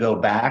we can go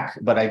back.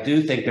 But I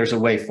do think there's a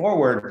way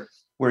forward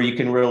where you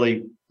can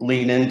really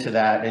lean into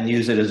that and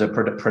use it as a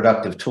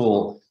productive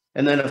tool.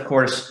 And then, of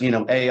course,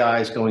 AI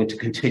is going to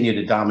continue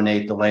to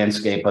dominate the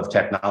landscape of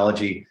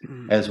technology,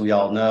 as we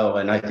all know.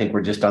 And I think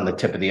we're just on the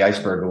tip of the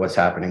iceberg of what's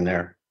happening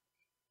there.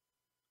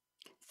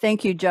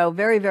 Thank you, Joe.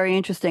 Very, very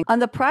interesting. On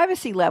the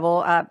privacy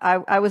level,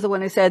 I was the one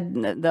who said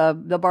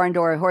the barn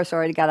door horse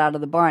already got out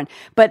of the barn.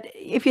 But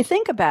if you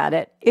think about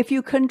it, if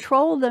you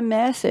control the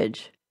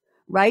message,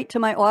 right, to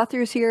my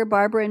authors here,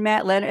 Barbara and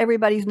Matt,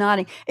 everybody's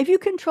nodding. If you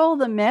control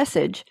the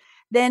message,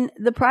 then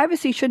the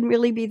privacy shouldn't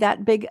really be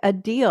that big a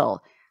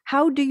deal.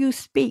 How do you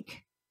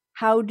speak?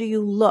 How do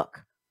you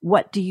look?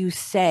 What do you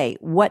say?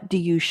 What do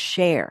you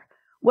share?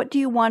 What do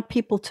you want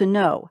people to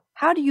know?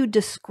 How do you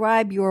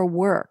describe your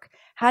work?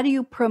 How do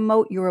you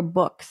promote your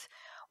books?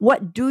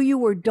 What do you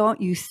or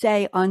don't you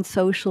say on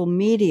social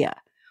media?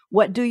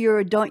 What do you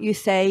or don't you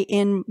say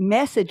in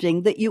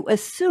messaging that you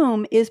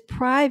assume is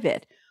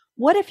private?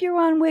 What if you're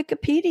on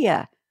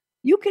Wikipedia?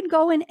 You can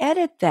go and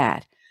edit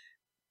that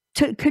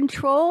to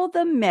control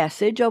the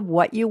message of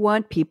what you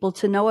want people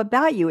to know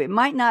about you. It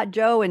might not,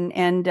 Joe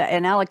and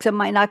Alex, it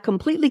might not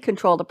completely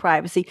control the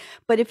privacy,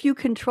 but if you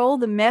control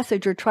the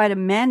message or try to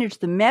manage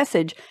the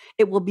message,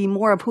 it will be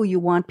more of who you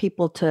want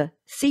people to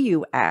see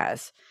you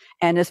as.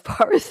 And as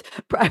far as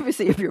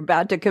privacy, if you're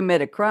about to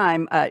commit a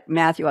crime,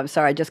 Matthew, I'm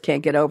sorry, I just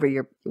can't get over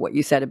what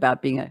you said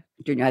about being a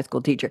junior high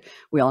school teacher.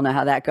 We all know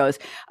how that goes.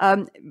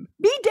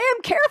 Be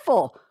damn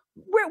careful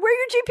where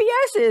your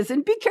GPS is,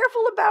 and be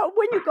careful about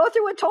when you go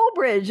through a toll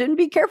bridge, and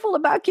be careful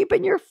about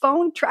keeping your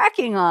phone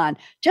tracking on.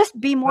 Just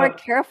be more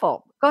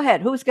careful. Go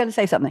ahead. Who's going to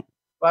say something?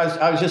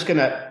 I was just going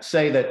to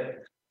say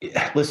that,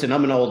 listen,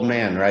 I'm an old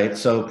man, right?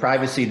 So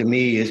privacy to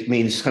me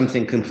means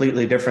something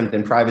completely different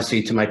than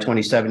privacy to my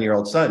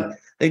 27-year-old son.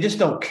 They just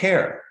don't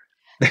care.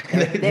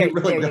 They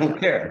really don't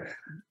care.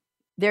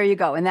 There you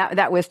go. And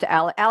that was to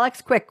Alex.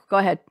 Alex, quick, go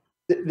ahead.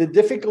 The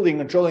difficulty in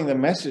controlling the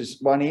message,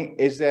 Bonnie,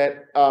 is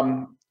that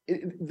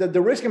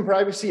the risk in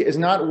privacy is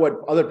not what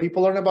other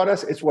people learn about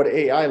us. It's what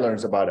AI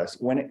learns about us.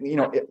 When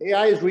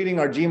AI is reading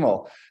our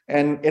Gmail,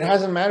 and it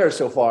hasn't mattered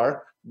so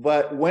far.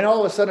 But when all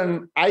of a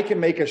sudden I can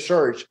make a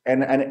search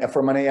and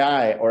from an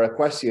AI or a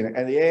question,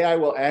 and the AI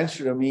will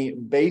answer to me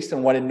based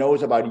on what it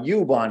knows about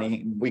you,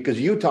 Bonnie, because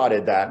you taught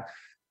it that,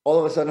 all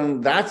of a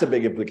sudden that's a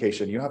big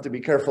implication. You have to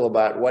be careful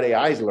about what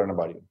AIs learn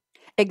about you.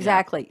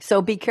 Exactly.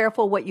 So be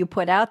careful what you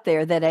put out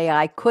there that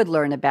AI could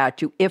learn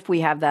about you if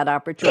we have that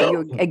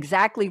opportunity. You're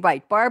exactly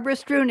right. Barbara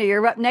Struna,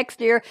 you're up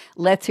next year.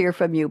 Let's hear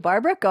from you.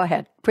 Barbara, go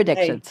ahead.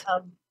 Predictions.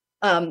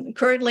 Hey,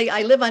 currently,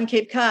 I live on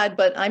Cape Cod,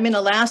 but I'm in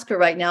Alaska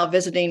right now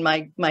visiting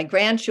my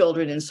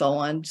grandchildren and so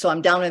on. So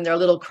I'm down in their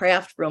little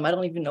craft room. I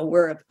don't even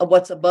know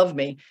what's above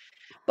me.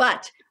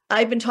 But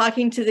I've been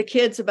talking to the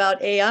kids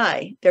about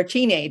AI. They're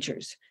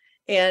teenagers.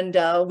 And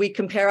we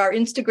compare our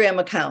Instagram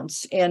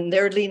accounts, and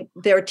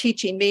they're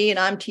teaching me and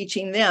I'm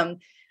teaching them.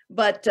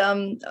 But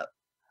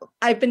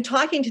I've been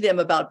talking to them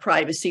about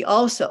privacy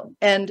also.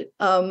 And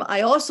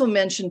I also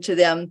mentioned to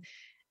them,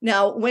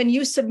 now, when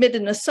you submit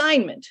an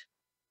assignment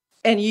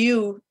and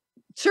you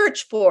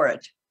search for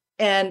it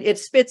and it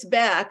spits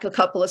back a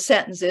couple of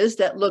sentences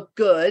that look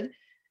good,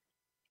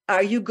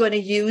 are you going to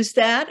use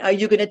that? Are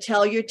you going to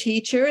tell your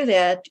teacher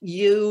that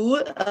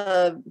you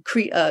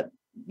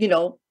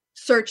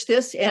search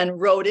this and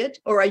wrote it?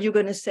 Or are you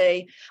going to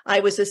say,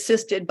 I was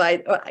assisted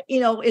by,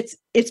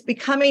 it's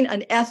becoming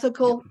an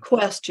ethical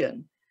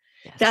question.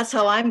 Yes. That's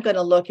how I'm going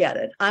to look at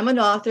it. I'm an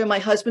author. My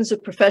husband's a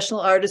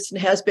professional artist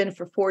and has been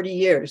for 40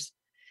 years.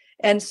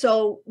 And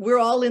so we're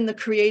all in the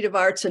creative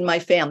arts in my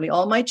family.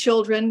 All my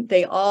children,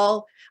 they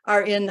all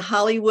are in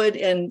Hollywood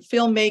and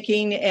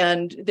filmmaking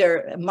and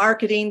they're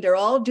marketing. They're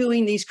all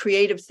doing these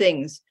creative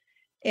things.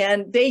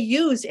 And they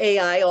use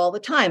AI all the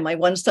time. My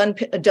one son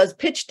does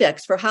pitch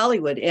decks for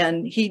Hollywood,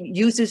 and he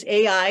uses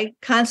AI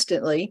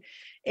constantly.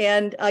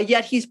 And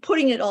yet he's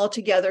putting it all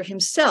together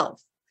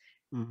himself.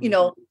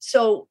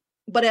 Mm-hmm.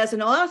 But as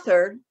an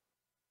author,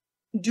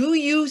 do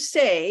you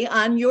say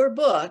on your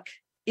book,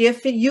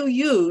 if you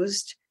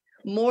used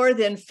more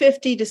than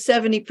 50 to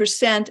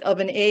 70% of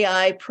an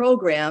AI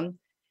program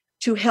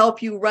to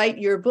help you write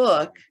your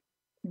book,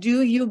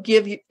 do you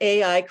give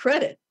AI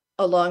credit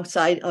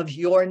alongside of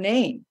your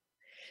name?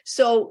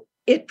 So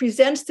it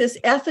presents this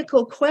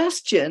ethical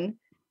question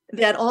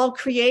that all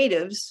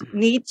creatives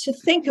need to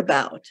think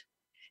about.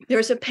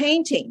 There's a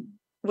painting.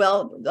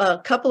 Well, a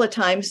couple of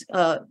times,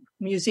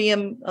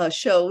 museum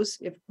shows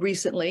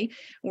recently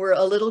were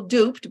a little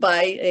duped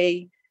by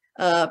a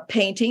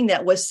painting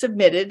that was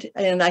submitted.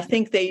 And I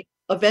think they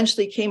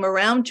eventually came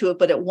around to it,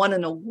 but it won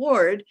an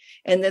award.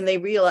 And then they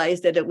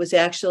realized that it was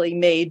actually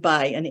made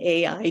by an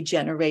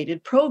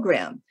AI-generated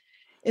program.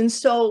 And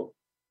so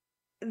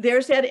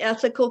there's that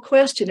ethical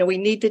question, and we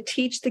need to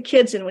teach the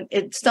kids,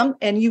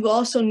 and you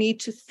also need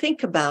to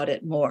think about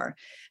it more.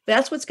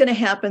 That's what's going to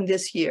happen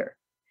this year.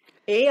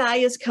 AI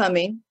is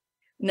coming.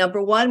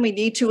 Number one, we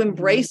need to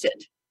embrace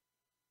it,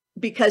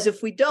 because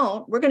if we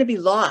don't, we're going to be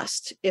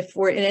lost. If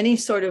we're in any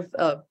sort of,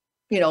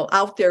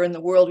 out there in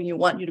the world and you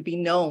want you to be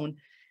known,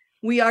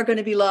 we are going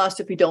to be lost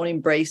if we don't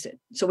embrace it.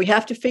 So we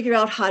have to figure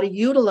out how to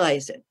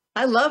utilize it.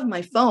 I love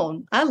my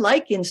phone. I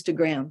like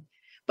Instagram,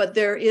 but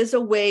there is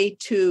a way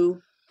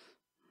to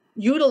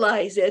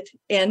utilize it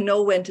and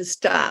know when to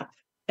stop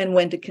and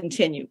when to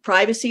continue.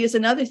 Privacy is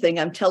another thing.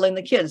 I'm telling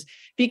the kids,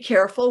 be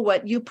careful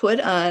what you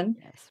put on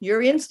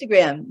your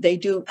Instagram. They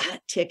do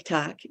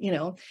TikTok,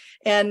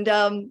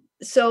 and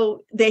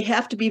so they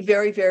have to be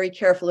very, very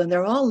careful. And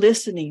they're all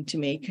listening to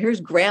me. Here's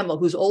Grandma,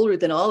 who's older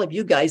than all of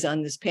you guys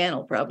on this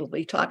panel,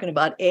 probably talking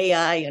about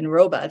AI and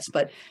robots,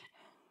 but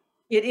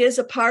it is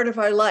a part of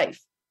our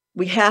life.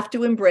 We have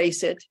to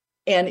embrace it.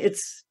 And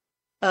it's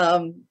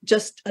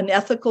just an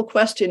ethical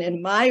question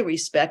in my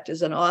respect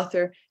as an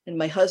author and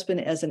my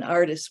husband as an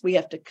artist. We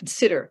have to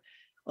consider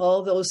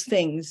all those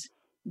things.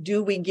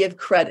 Do we give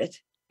credit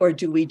or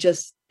do we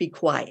just be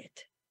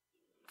quiet?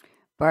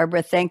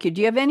 Barbara, thank you.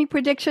 Do you have any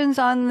predictions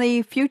on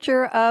the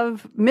future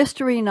of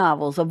mystery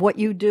novels, of what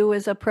you do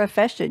as a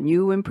profession,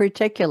 you in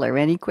particular?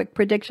 Any quick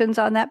predictions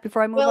on that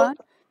before I move on?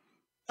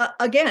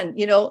 Again,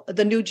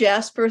 the new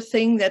Jasper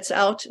thing that's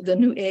out, the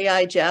new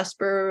AI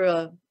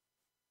Jasper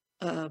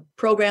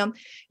program,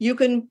 you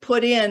can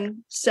put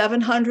in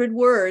 700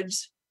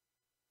 words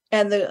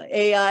and the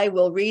AI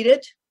will read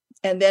it.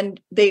 And then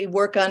they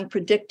work on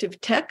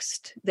predictive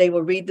text. They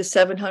will read the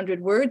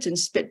 700 words and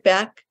spit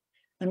back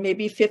on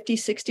maybe 50,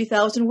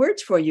 60,000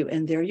 words for you.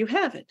 And there you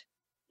have it.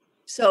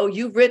 So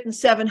you've written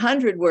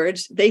 700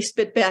 words, they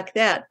spit back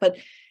that,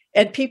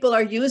 and people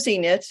are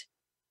using it,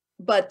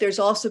 but there's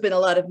also been a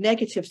lot of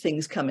negative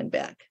things coming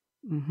back.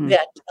 Mm-hmm.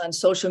 That on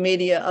social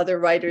media, other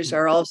writers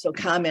are also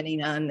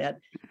commenting on that.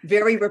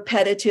 Very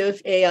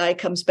repetitive. AI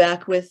comes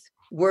back with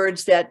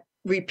words that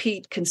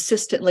repeat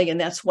consistently. And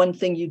that's one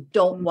thing you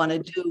don't want to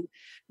do,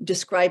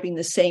 describing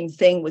the same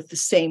thing with the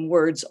same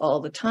words all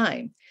the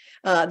time.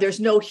 There's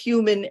no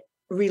human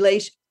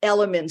relation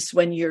elements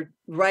when you're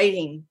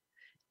writing.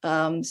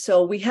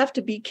 So we have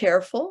to be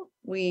careful.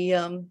 I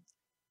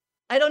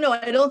don't know.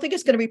 I don't think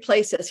it's going to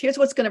replace us. Here's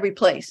what's going to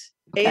replace.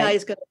 Okay. AI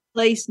is going to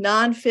replace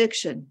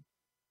nonfiction,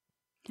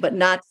 but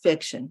not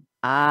fiction.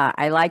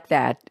 I like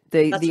that.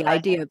 The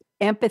idea of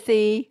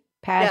empathy,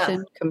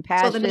 passion,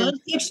 compassion. So the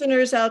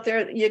non-fictioners out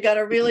there, you're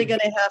going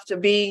to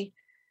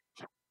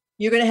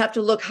have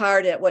to look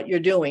hard at what you're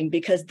doing,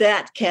 because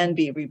that can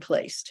be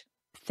replaced.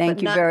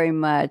 Thank you very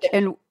much.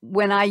 And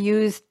when I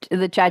used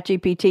the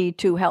ChatGPT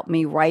to help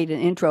me write an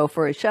intro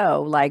for a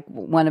show, like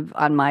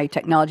on my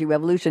Technology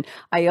Revolution,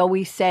 I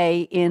always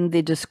say in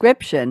the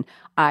description,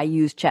 I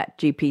use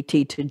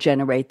ChatGPT to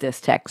generate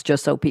this text,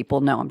 just so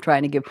people know. I'm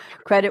trying to give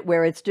credit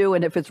where it's due,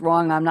 and if it's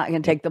wrong, I'm not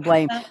going to take the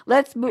blame.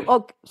 Let's move.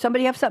 Oh,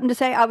 somebody have something to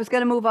say? I was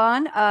going to move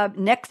on.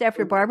 Next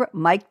after Barbara,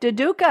 Mike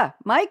DeDuca.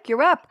 Mike,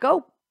 you're up.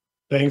 Go.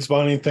 Thanks,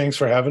 Bonnie. Thanks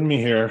for having me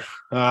here.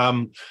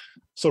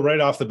 So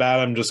right off the bat,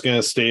 I'm just going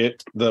to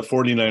state the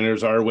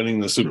 49ers are winning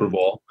the Super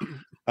Bowl.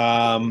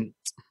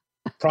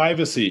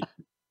 Privacy.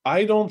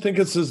 I don't think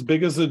it's as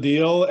big as a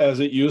deal as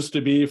it used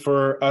to be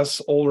for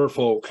us older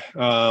folk.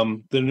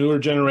 The newer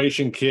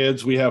generation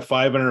kids, we have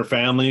 5 in our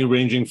family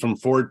ranging from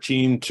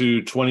 14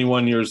 to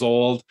 21 years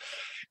old.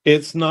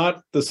 It's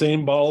not the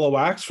same ball of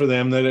wax for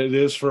them that it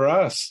is for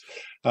us.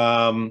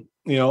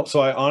 So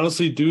I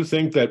honestly do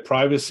think that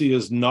privacy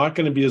is not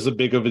going to be as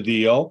big of a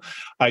deal.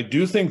 I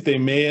do think they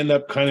may end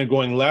up kind of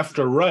going left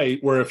or right,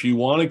 where if you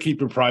want to keep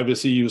your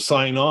privacy, you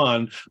sign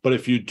on. But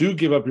if you do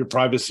give up your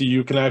privacy,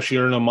 you can actually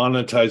earn a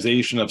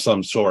monetization of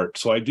some sort.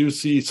 So I do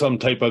see some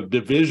type of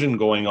division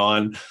going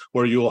on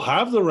where you'll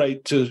have the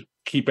right to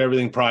keep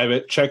everything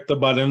private, check the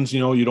buttons,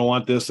 you don't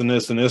want this and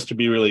this and this to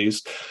be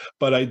released.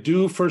 But I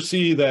do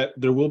foresee that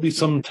there will be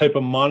some type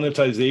of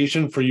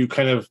monetization for you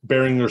kind of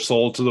bearing your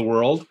soul to the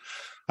world.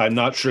 I'm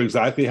not sure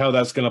exactly how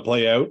that's going to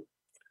play out.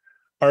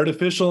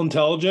 Artificial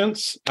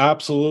intelligence,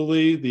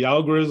 absolutely. The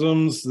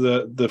algorithms,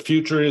 the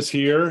future is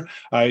here.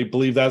 I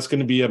believe that's going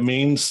to be a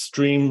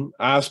mainstream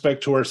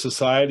aspect to our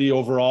society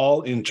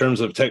overall in terms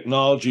of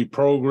technology,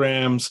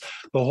 programs,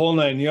 the whole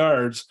 9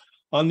 yards.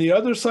 On the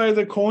other side of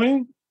the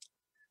coin,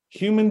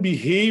 human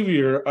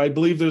behavior, I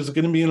believe there's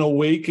going to be an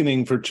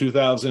awakening for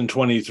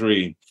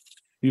 2023.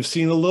 You've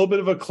seen a little bit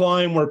of a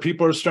climb where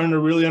people are starting to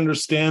really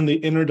understand the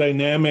inner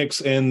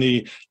dynamics and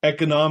the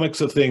economics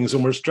of things.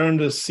 And we're starting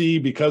to see,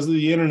 because of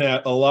the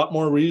internet, a lot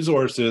more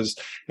resources.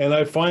 And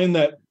I find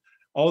that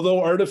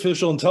although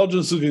artificial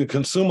intelligence is going to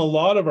consume a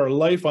lot of our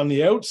life on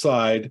the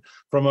outside,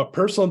 from a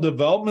personal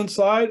development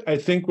side, I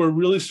think we're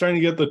really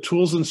starting to get the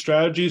tools and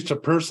strategies to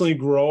personally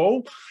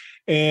grow.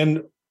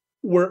 And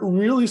we're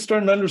really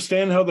starting to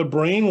understand how the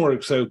brain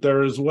works out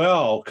there as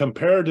well.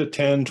 Compared to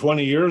 10,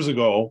 20 years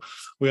ago,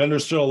 we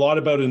understood a lot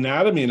about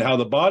anatomy and how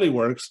the body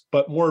works.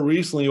 But more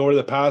recently, over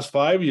the past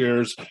 5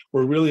 years,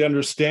 we're really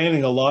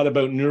understanding a lot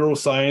about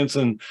neuroscience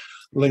and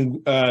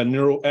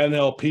neuro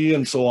NLP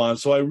and so on.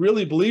 So I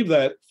really believe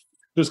that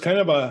there's kind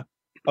of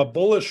a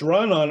bullish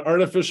run on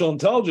artificial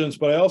intelligence,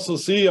 but I also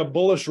see a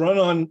bullish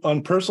run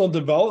on personal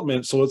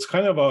development. So it's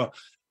kind of a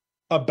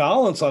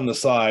balance on the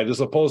side, as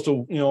opposed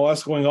to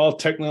us going all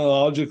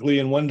technologically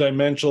and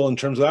one-dimensional in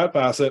terms of that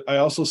facet. I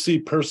also see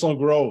personal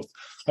growth.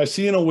 I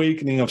see an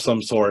awakening of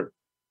some sort.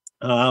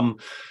 And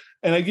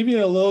I give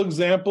you a little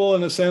example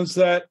in the sense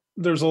that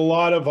there's a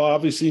lot of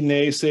obviously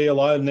naysay, a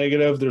lot of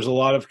negative. There's a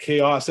lot of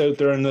chaos out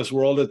there in this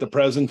world at the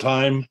present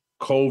time.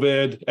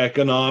 COVID,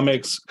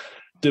 economics,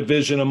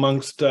 division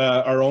amongst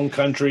our own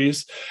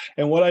countries.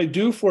 And what I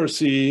do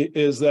foresee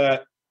is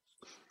that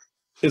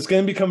it's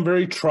going to become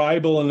very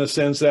tribal in the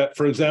sense that,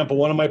 for example,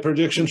 one of my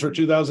predictions for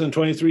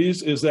 2023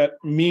 is that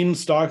meme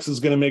stocks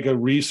is going to make a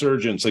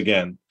resurgence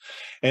again.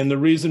 And the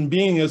reason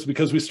being is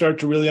because we start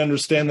to really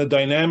understand the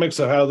dynamics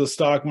of how the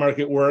stock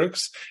market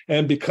works,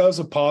 and because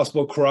of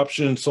possible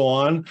corruption and so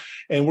on.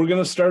 And we're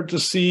going to start to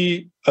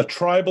see a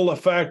tribal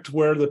effect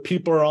where the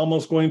people are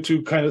almost going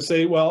to kind of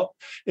say, well,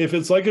 if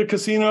it's like a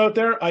casino out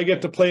there, I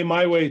get to play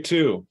my way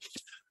too.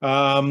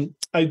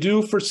 I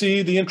do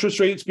foresee the interest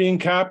rates being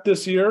capped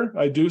this year.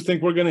 I do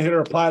think we're going to hit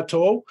our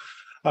plateau.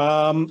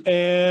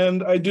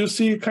 And I do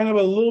see kind of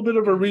a little bit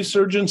of a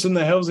resurgence in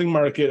the housing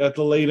market at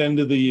the late end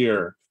of the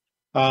year.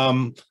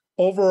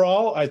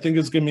 Overall, I think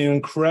it's going to be an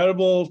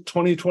incredible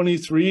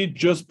 2023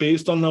 just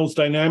based on those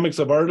dynamics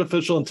of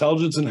artificial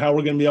intelligence and how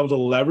we're going to be able to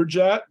leverage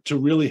that to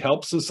really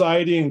help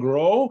society and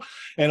grow,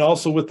 and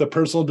also with the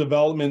personal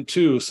development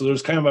too. So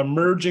there's kind of a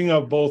merging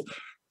of both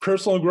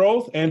personal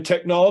growth and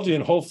technology,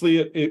 and hopefully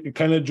it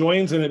kind of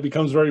joins and it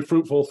becomes very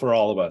fruitful for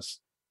all of us.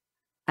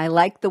 I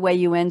like the way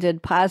you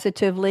ended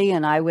positively,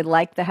 and I would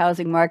like the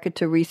housing market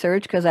to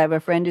research, because I have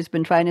a friend who's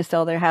been trying to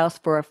sell their house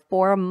for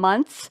 4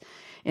 months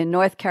in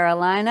North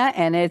Carolina,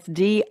 and it's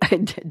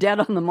dead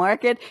on the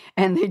market,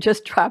 and they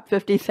just dropped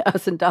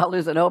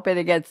 $50,000 and hoping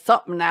to get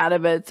something out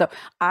of it. So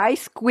I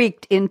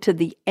squeaked into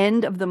the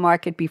end of the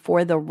market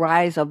before the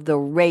rise of the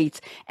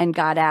rates and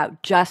got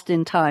out just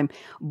in time.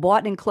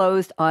 Bought and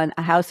closed on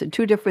a house in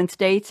 2 different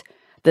states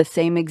the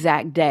same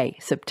exact day,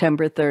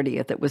 September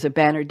 30th. It was a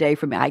banner day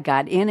for me. I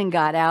got in and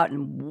got out,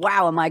 and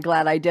wow, am I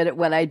glad I did it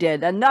when I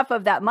did. Enough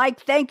of that.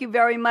 Mike, thank you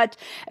very much.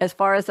 As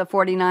far as the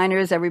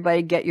 49ers,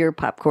 everybody get your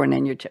popcorn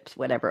and your chips,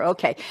 whatever.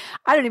 Okay.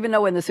 I don't even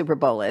know when the Super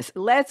Bowl is.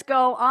 Let's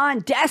go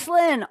on.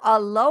 Deslin,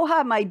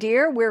 aloha, my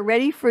dear. We're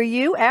ready for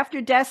you.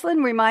 After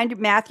Deslin, remind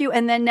Matthew,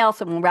 and then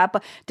Nelson will wrap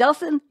up.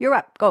 Deslin, you're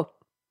up. Go.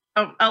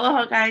 Oh,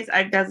 aloha, guys.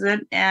 I'm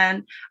Deslin,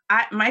 and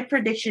my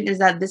prediction is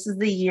that this is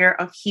the year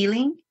of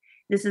healing.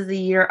 This is the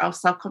year of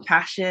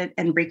self-compassion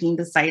and breaking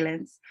the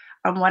silence.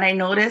 What I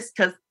noticed,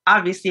 because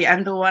obviously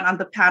I'm the one on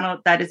the panel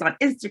that is on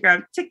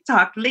Instagram,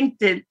 TikTok,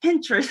 LinkedIn,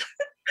 Pinterest,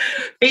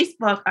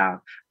 Facebook.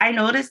 I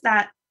noticed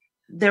that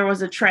there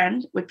was a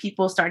trend with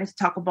people starting to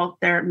talk about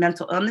their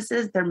mental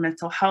illnesses, their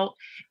mental health,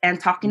 and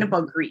talking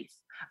about grief.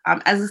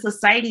 As a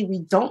society, we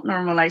don't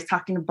normalize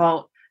talking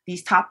about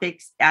these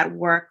topics at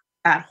work,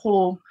 at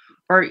home,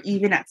 or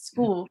even at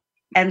school.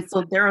 And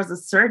so there was a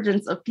surge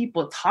of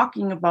people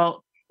talking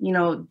about,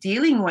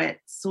 dealing with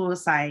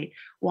suicide,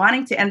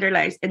 wanting to end their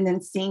lives, and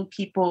then seeing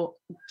people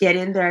get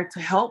in there to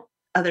help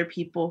other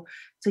people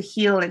to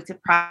heal and to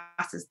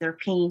process their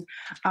pain.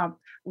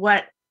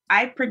 What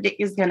I predict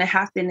is going to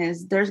happen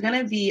is there's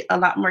going to be a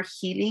lot more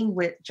healing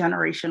with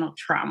generational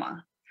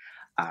trauma.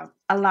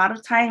 A lot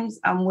of times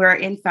we're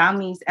in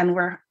families and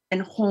we're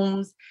in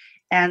homes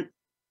and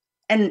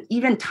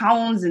even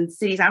towns and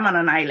cities. I'm on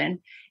an island,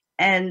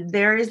 and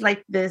there is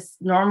like this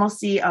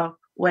normalcy of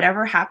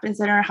whatever happens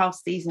in our house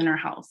stays in our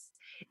house.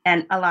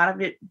 And a lot of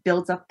it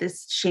builds up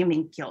this shame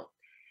and guilt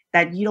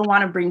that you don't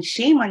want to bring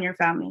shame on your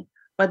family,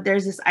 but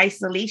there's this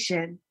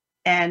isolation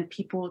and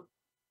people,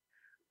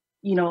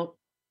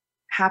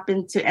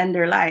 happen to end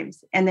their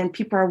lives. And then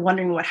people are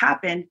wondering what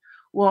happened.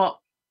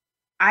 Well,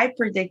 I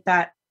predict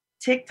that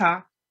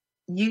TikTok,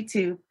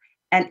 YouTube,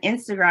 and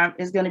Instagram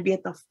is going to be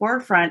at the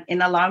forefront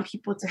in allowing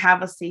people to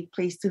have a safe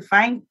place to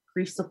find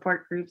grief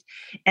support groups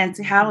and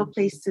to have a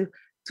place to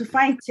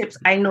find tips.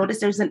 I noticed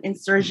there's an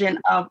insurgence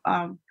of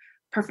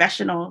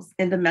professionals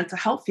in the mental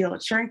health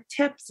field sharing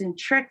tips and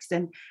tricks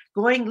and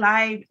going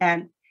live,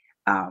 and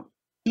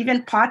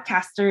even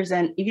podcasters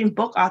and even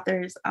book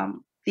authors.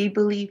 They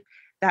believe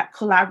that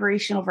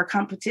collaboration over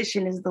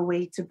competition is the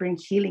way to bring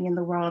healing in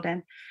the world.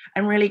 And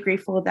I'm really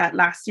grateful that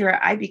last year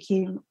I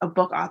became a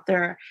book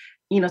author,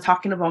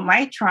 talking about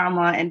my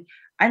trauma. And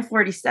I'm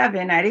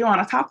 47. I didn't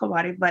want to talk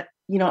about it, but,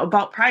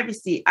 about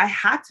privacy, I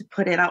had to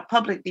put it out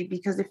publicly,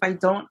 because if I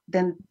don't,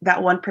 then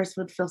that one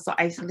person would feel so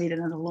isolated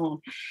and alone.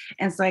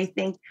 And so I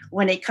think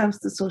when it comes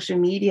to social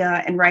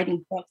media and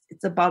writing books,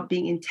 it's about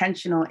being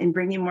intentional and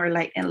bringing more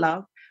light and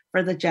love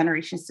for the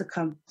generations to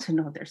come to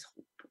know there's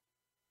hope.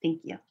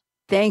 Thank you.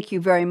 Thank you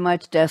very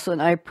much,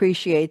 Deslin. I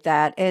appreciate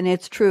that. And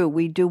it's true,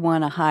 we do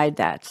want to hide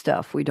that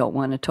stuff. We don't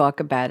want to talk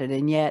about it.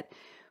 And yet,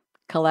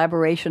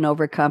 collaboration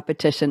over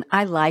competition,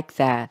 I like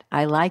that.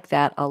 I like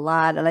that a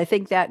lot. And I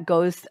think that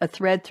goes a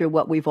thread through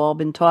what we've all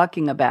been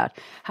talking about.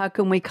 How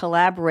can we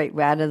collaborate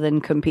rather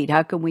than compete?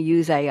 How can we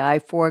use AI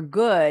for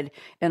good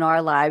in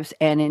our lives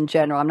and in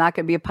general? I'm not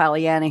going to be a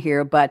Pollyanna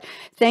here, but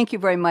thank you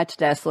very much,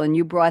 Deslin.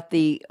 You brought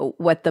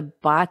what the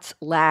bots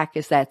lack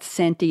is that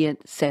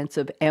sentient sense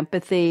of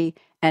empathy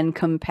and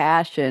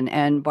compassion.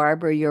 And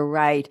Barbara, you're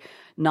right.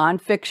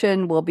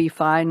 Nonfiction will be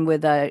fine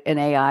with an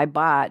AI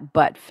bot,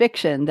 but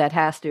fiction that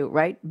has to,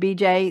 right,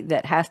 BJ,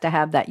 that has to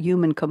have that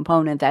human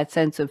component, that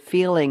sense of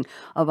feeling,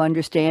 of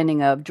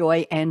understanding of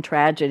joy and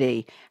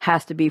tragedy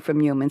has to be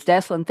from humans.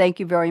 Deslin, thank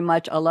you very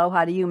much.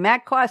 Aloha to you.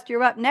 Matt Cost,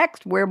 you're up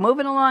next. We're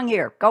moving along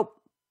here. Go.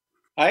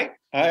 Hi.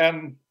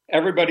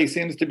 Everybody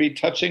seems to be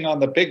touching on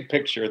the big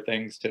picture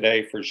things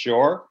today for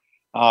sure.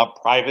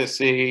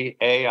 Privacy,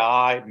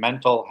 AI,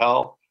 mental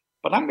health.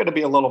 But I'm going to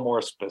be a little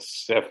more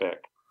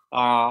specific.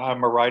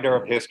 I'm a writer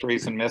of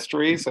histories and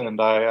mysteries, and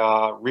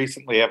I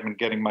recently have been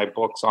getting my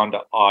books onto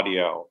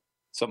audio.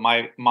 So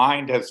my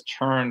mind has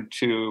turned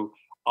to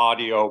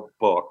audio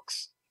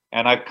books.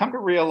 And I've come to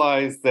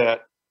realize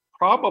that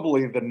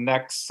probably the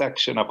next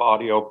section of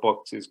audio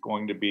books is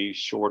going to be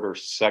shorter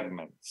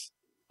segments.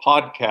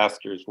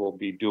 Podcasters will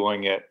be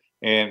doing it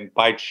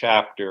by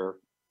chapter.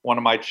 One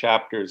of my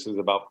chapters is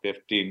about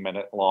 15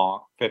 minutes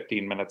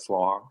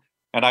long.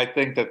 And I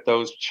think that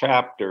those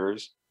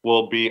chapters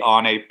will be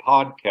on a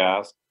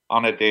podcast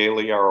on a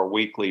daily or a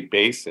weekly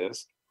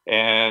basis.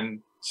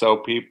 And so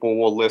people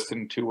will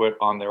listen to it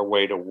on their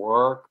way to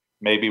work,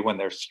 maybe when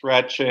they're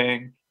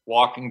stretching,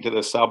 walking to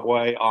the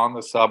subway, on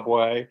the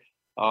subway.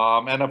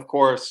 And of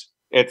course,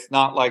 it's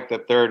not like the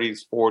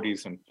 30s,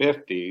 40s, and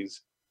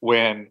 50s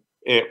when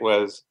it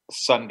was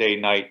Sunday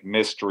night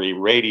mystery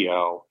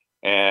radio.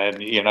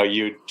 And,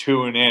 you'd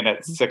tune in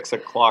at 6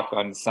 o'clock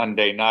on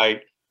Sunday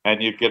night,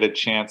 and you'd get a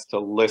chance to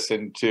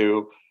listen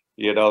to,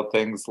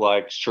 things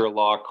like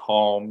Sherlock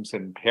Holmes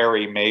and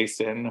Perry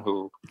Mason,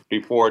 who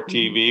before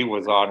TV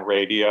was on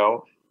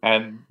radio.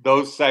 And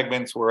those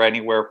segments were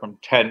anywhere from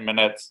 10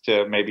 minutes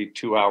to maybe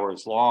 2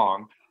 hours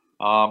long.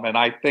 And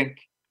I think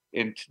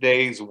in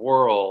today's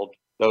world,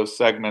 those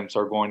segments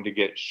are going to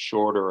get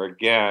shorter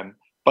again,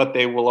 but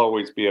they will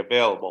always be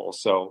available.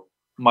 So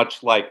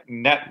much like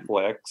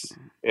Netflix,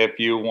 if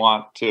you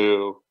want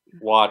to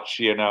watch,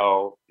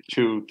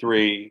 2,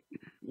 3,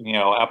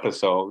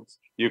 episodes,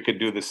 you could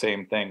do the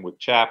same thing with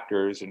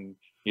chapters and,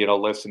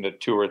 listen to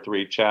 2 or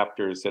 3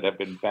 chapters that have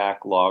been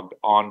backlogged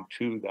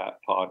onto that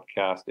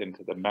podcast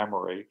into the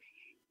memory.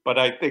 But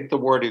I think the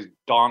word is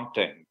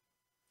daunting.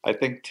 I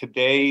think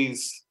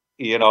today's,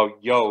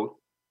 youth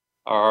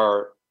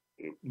are,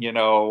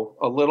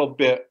 a little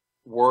bit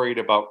worried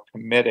about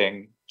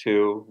committing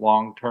to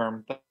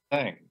long-term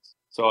things.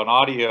 So an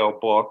audio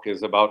book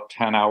is about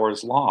 10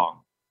 hours long,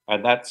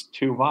 and that's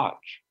too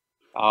much.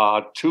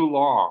 too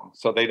long,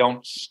 so they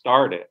don't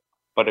start it.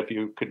 But if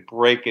you could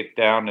break it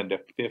down into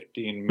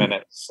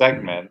 15-minute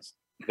segments,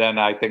 then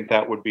I think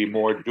that would be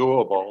more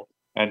doable.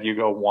 And you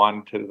go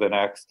one to the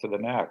next to the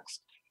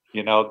next.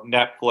 You know,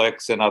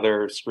 Netflix and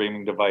other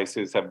streaming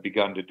devices have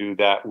begun to do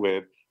that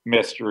with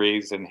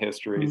mysteries and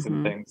histories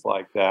and things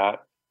like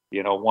that.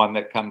 You know, one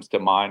that comes to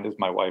mind is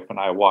my wife and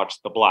I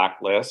watched The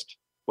Blacklist,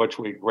 which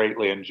we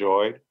greatly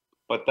enjoyed.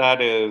 But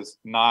that is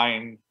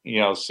 9,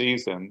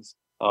 seasons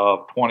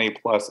of 20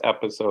 plus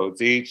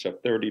episodes each of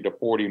 30 to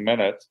 40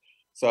 minutes.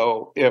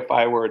 So if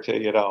I were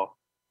to,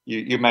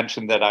 you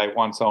mentioned that I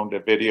once owned a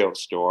video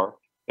store.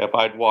 If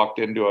I'd walked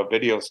into a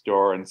video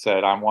store and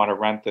said, I want to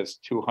rent this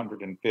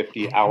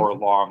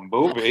 250-hour-long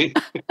movie,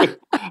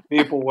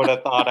 people would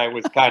have thought I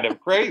was kind of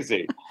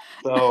crazy.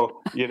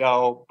 So,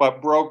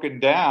 but broken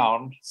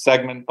down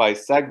segment by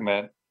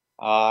segment,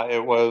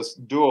 it was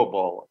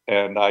doable.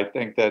 And I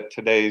think that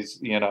today's,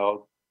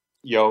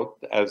 youth,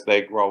 as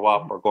they grow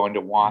up, are going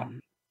to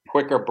want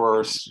quicker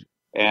bursts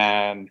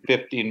and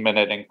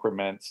 15-minute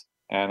increments,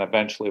 and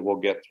eventually we'll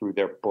get through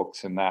their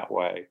books in that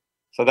way.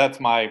 So that's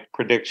my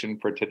prediction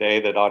for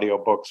today, that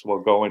audiobooks will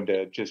go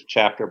into just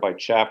chapter by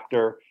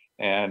chapter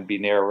and be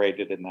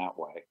narrated in that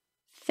way.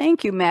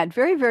 Thank you, Matt.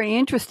 Very, very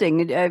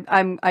interesting.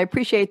 I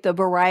appreciate the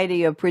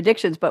variety of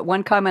predictions, but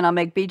one comment I'll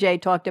make, BJ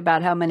talked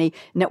about how many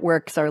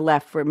networks are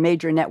left for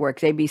major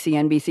networks, ABC,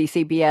 NBC,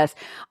 CBS.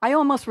 I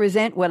almost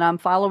resent when I'm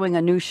following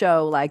a new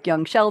show like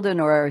Young Sheldon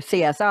or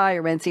CSI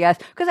or NCIS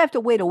because I have to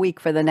wait a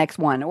week for the next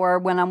one. Or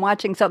when I'm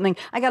watching something,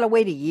 I got to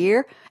wait a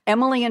year.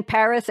 Emily in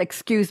Paris,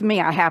 excuse me,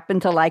 I happen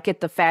to like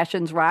it. The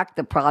fashions rock,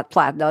 the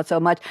plot not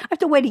so much. I have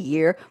to wait a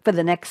year for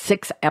the next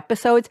 6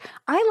 episodes.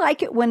 I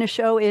like it when a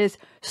show is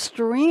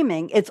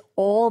streaming. It's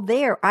all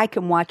there. I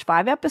can watch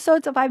 5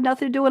 episodes if I have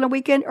nothing to do on a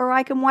weekend, or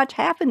I can watch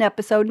half an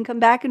episode and come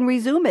back and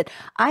resume it.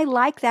 I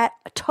like that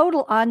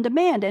total on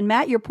demand. And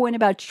Matt, your point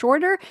about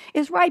shorter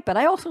is right, but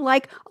I also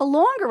like a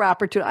longer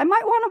opportunity. I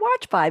might want to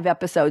watch 5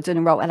 episodes in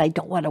a row, and I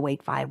don't want to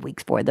wait 5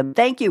 weeks for them.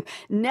 Thank you.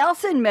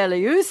 Nelson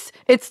Melius,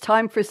 it's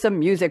time for some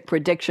music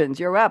predictions.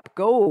 You're up.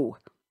 Go.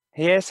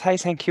 Yes, hi,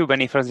 thank you,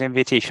 Benny, for the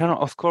invitation.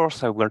 Of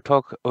course, I will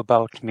talk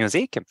about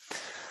music.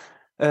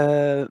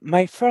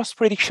 My first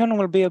prediction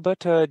will be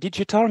about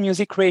digital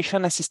music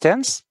creation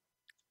assistance.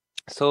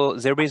 So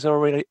there is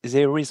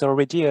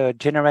already a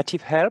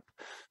generative help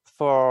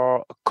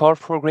for chord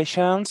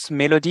progressions,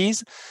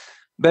 melodies,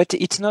 but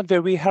it's not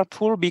very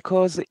helpful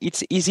because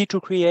it's easy to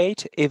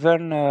create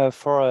even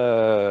for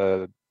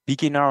a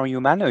beginner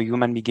human, a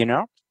human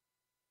beginner.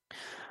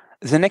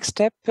 The next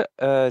step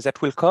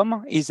that will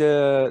come is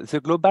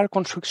the global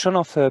construction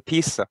of a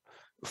piece.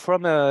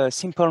 From a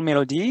simple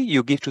melody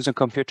you give to the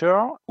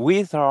computer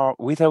with or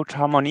without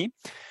harmony,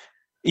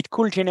 it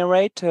could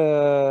generate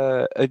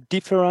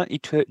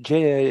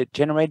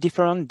generate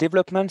different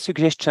development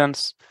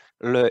suggestions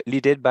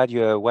leaded by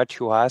what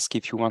you ask.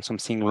 If you want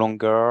something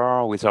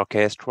longer with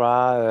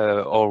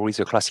orchestra or with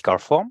a classical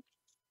form,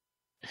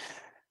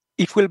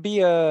 it will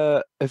be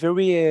a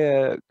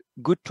very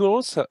good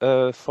tools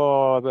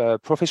for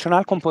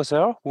professional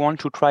composers who want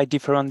to try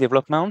different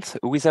developments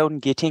without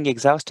getting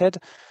exhausted.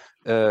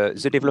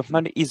 The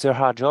development is the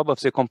hard job of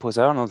the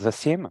composer, not the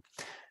theme.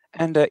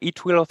 And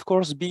it will, of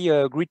course, be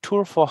a great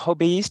tool for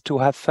hobbyists to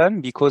have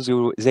fun, because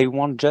they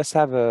won't just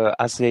have,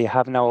 as they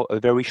have now, a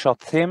very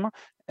short theme,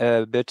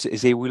 but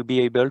they will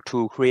be able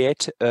to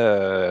create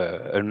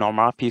a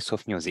normal piece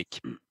of music.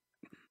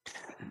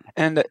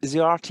 And the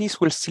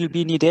artist will still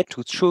be needed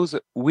to choose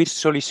which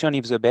solution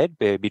is the best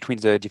between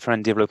the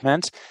different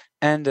developments.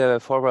 And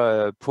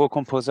for pro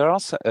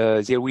composers,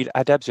 they will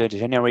adapt the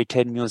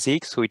generated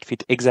music so it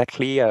fits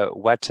exactly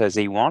what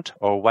they want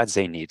or what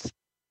they need.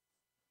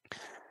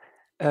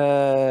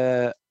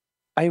 I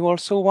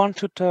also want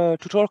to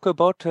talk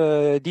about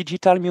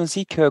digital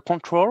music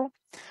control.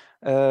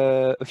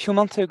 A few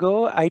months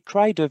ago, I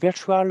tried a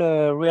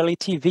virtual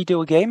reality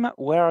video game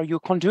where you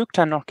conduct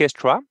an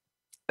orchestra.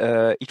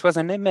 It was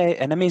an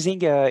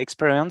amazing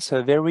experience,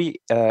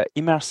 very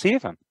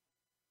immersive.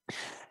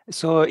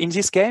 So in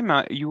this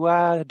game, you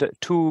had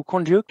to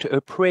conduct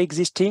a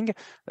pre-existing,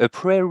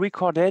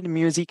 pre-recorded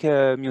music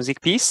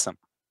piece.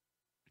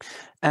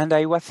 And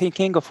I was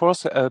thinking, of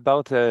course,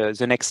 about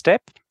the next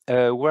step,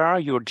 where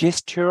your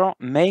gesture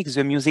makes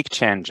the music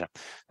change.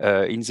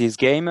 In this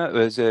game,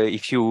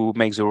 if you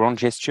make the wrong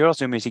gesture,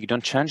 the music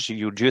don't change,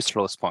 you just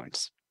lose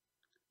points.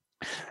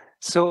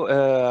 So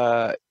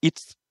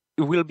it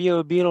will be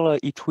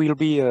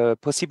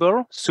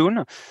possible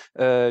soon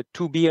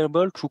to be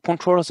able to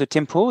control the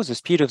tempo, the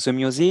speed of the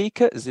music,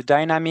 the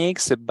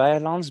dynamics, the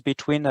balance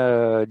between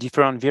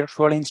different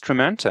virtual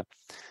instruments.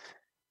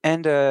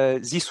 And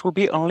this will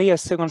be only a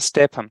second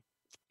step.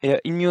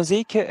 In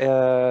music,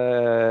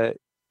 there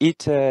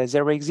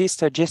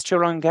exists a gesture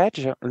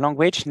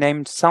language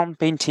named sound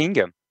painting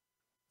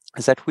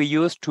that we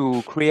use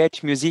to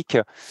create music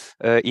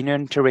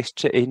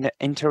in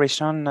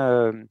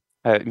interaction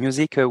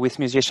music with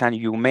musician.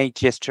 You make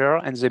gesture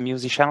and the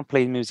musician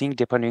plays music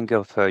depending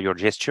of your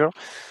gesture.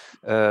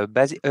 A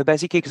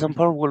basic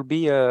example will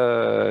be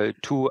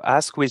to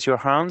ask with your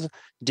hands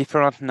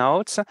different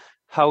notes,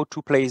 how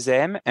to play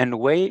them, and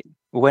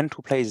when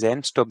to play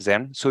them, stop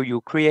them. So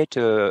you create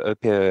a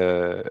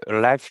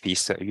live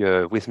piece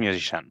with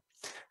musician.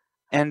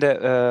 And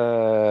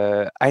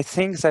I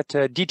think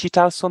that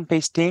digital sound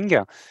pasting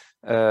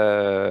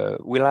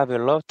will have a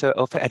lot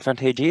of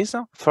advantages.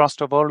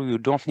 First of all, you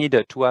don't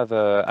need to have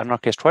an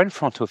orchestra in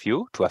front of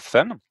you to have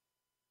fun.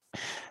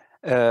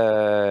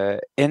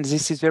 And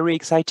this is very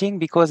exciting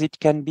because it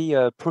can be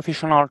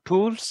professional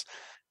tools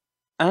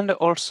and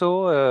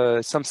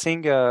also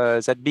something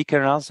that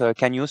beginners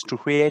can use to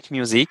create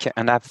music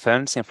and have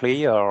fun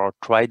simply, or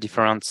try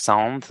different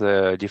sounds,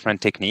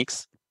 different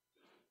techniques.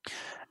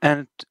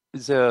 And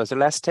the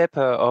last step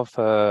of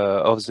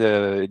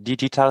the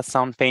digital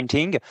sound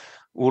painting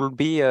will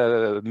be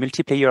a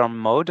multiplayer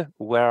mode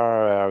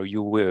where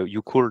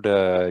you could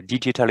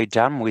digitally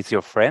jam with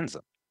your friends.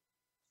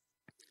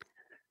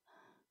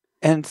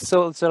 And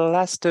so the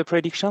last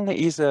prediction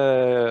is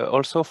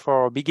also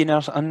for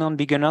beginners and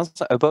non-beginners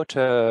about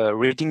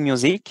reading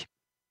music.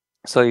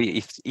 So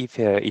if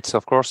it's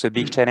of course a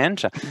big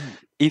challenge,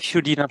 if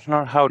you didn't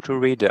learn how to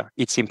read,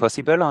 it's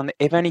impossible. And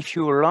even if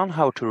you learn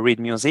how to read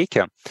music,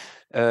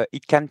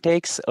 it can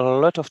take a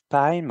lot of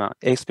time,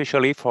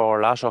 especially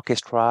for large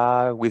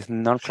orchestra with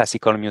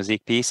non-classical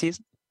music pieces.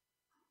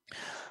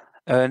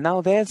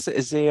 Nowadays,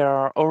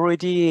 there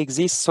already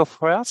exist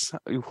softwares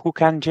who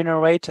can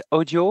generate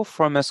audio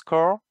from a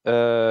score,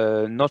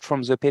 not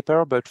from the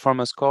paper, but from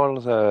a score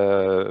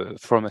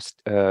from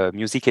a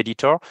music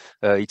editor.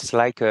 It's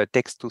like a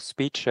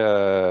text-to-speech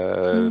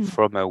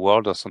from a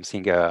Word or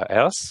something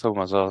else, some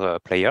other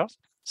players,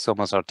 some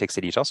other text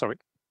editor, sorry.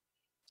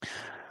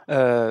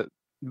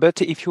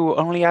 But if you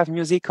only have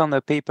music on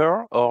a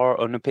paper or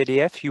on a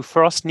PDF, you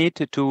first need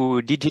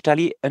to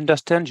digitally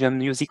understand the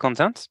music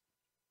content.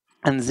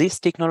 And this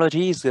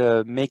technology is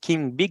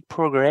making big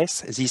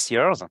progress these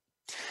years.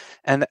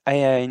 And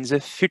in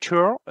the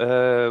future,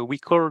 we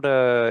could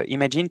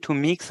imagine to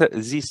mix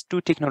these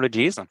two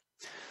technologies.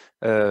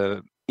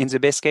 In the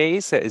best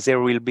case, there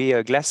will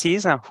be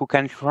glasses who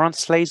can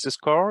translate the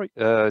score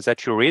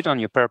that you read on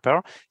your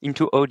paper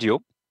into audio.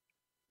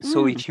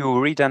 So if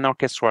you read an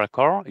orchestral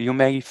score, you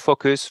may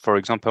focus, for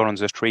example, on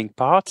the string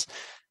parts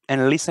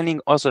and listening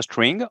other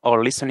string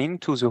or listening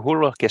to the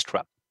whole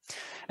orchestra.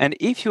 And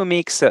if you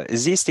mix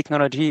this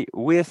technology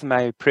with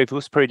my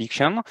previous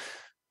prediction,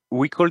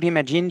 we could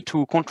imagine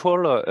to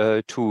control,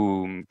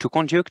 to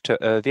conduct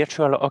a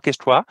virtual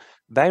orchestra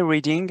by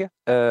reading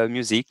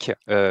music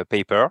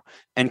paper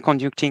and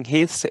conducting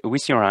it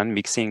with your hand,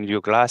 mixing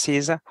your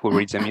glasses who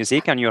reads the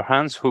music and your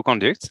hands who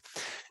conducts.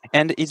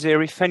 And it's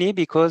very funny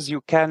because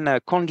you can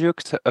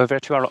conduct a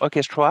virtual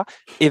orchestra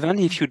even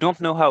if you don't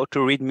know how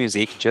to read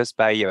music, just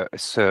by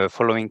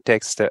following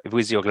text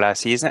with your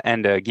glasses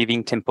and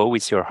giving tempo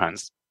with your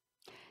hands.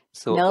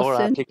 So all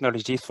our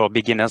technologies for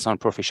beginners and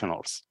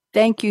professionals.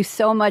 Thank you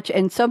so much.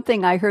 And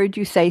something I heard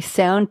you say,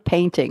 sound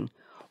painting.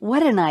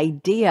 What an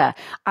idea.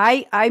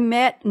 I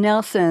met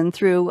Nelson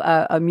through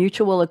a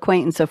mutual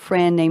acquaintance, a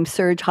friend named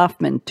Serge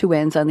Hoffman, 2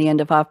 N's on the end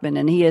of Hoffman,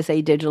 and he is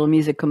a digital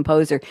music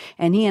composer.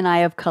 And he and I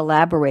have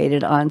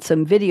collaborated on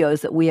some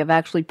videos that we have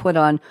actually put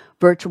on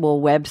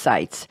virtual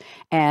websites.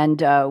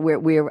 And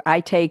where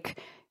I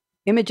take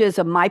images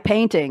of my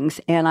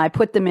paintings and I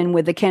put them in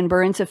with the Ken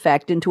Burns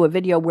effect into a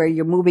video where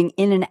you're moving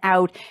in and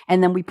out,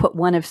 and then we put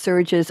one of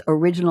Serge's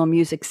original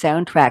music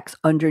soundtracks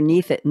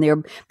underneath it, and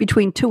they're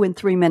between 2 and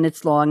 3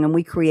 minutes long, and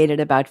we created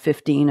about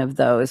 15 of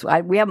those.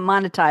 We haven't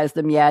monetized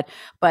them yet,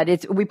 but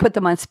we put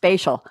them on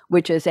Spatial,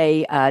 which is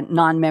a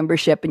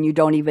non-membership, and you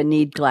don't even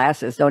need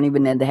glasses, don't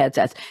even need the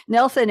headsets.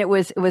 Nelson, it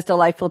was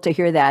delightful to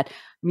hear that.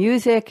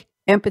 Music,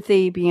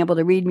 empathy, being able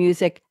to read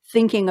music,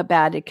 thinking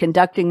about it,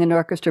 conducting an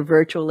orchestra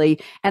virtually.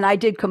 And I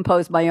did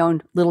compose my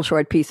own little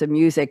short piece of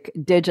music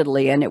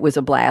digitally, and it was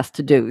a blast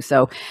to do.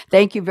 So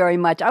thank you very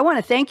much. I want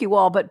to thank you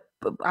all, but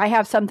I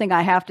have something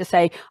I have to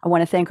say. I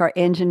want to thank our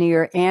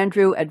engineer,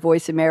 Andrew at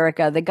Voice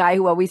America, the guy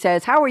who always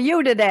says, "How are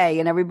you today?"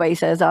 And everybody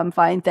says, "I'm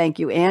fine. Thank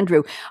you,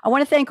 Andrew." I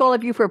want to thank all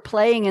of you for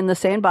playing in the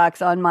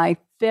sandbox on my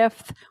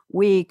 5th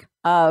week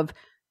of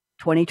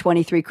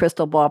 2023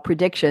 Crystal Ball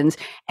predictions.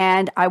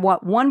 And I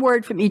want one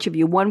word from each of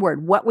you. One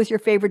word. What was your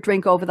favorite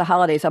drink over the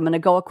holidays? I'm going to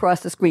go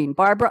across the screen.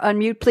 Barbara,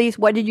 unmute, please.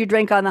 What did you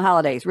drink on the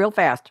holidays? Real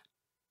fast.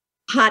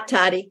 Hot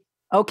toddy.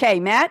 Okay,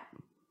 Matt?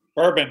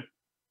 Bourbon.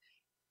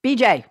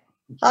 BJ?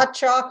 Hot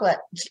chocolate.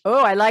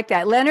 Oh, I like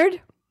that.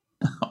 Leonard?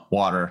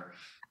 Water.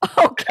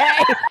 Okay.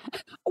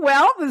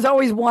 Well, there's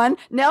always one.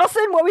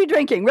 Nelson, what were you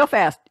drinking? Real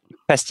fast.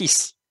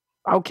 Pastis.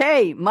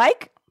 Okay.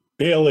 Mike?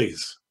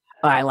 Bailey's.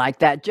 I like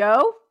that.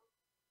 Joe?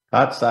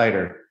 Hot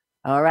cider.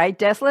 All right.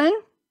 Deslin?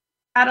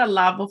 At a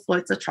lava flow,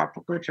 it's a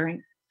tropical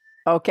drink.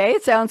 Okay.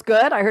 It sounds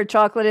good. I heard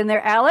chocolate in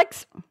there.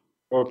 Alex?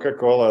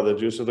 Coca-Cola, the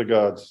juice of the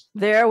gods.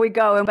 There we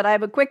go. But I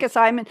have a quick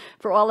assignment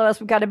for all of us.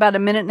 We've got about a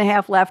minute and a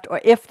half left,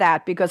 or if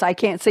that, because I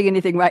can't see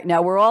anything right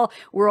now. We're all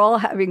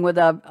having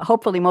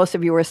hopefully most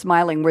of you are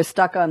smiling. We're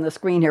stuck on the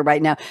screen here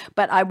right now.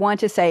 But I want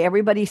to say,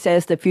 everybody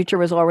says the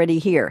future is already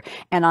here.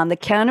 And on the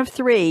count of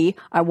 3,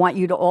 I want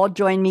you to all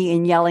join me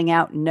in yelling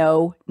out,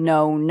 no,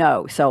 no,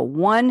 no. So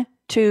 1,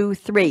 2,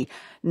 3.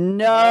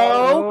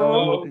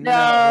 No,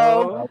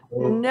 no,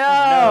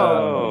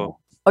 no.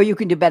 Oh, you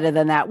can do better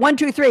than that. 1,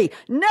 2, 3.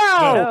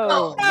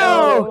 No.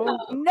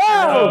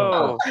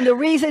 And the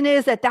reason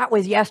is that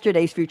was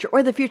yesterday's future,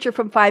 or the future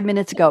from 5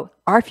 minutes ago.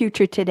 Our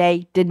future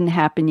today didn't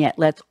happen yet.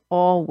 Let's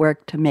all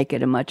work to make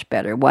it a much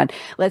better one.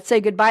 Let's say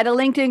goodbye to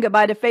LinkedIn,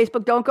 goodbye to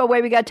Facebook. Don't go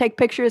away. We got to take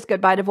pictures.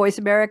 Goodbye to Voice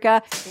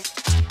America.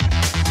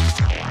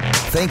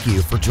 Thank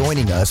you for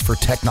joining us for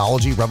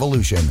Technology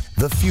Revolution,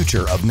 the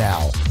future of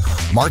now.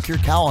 Mark your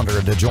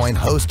calendar to join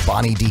host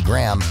Bonnie D.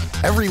 Graham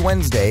every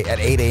Wednesday at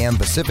 8 a.m.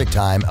 Pacific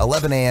Time,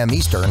 11 a.m.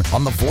 Eastern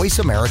on the Voice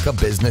America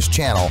Business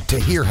Channel to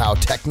hear how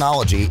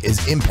technology is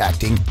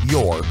impacting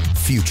your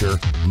future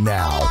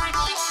now.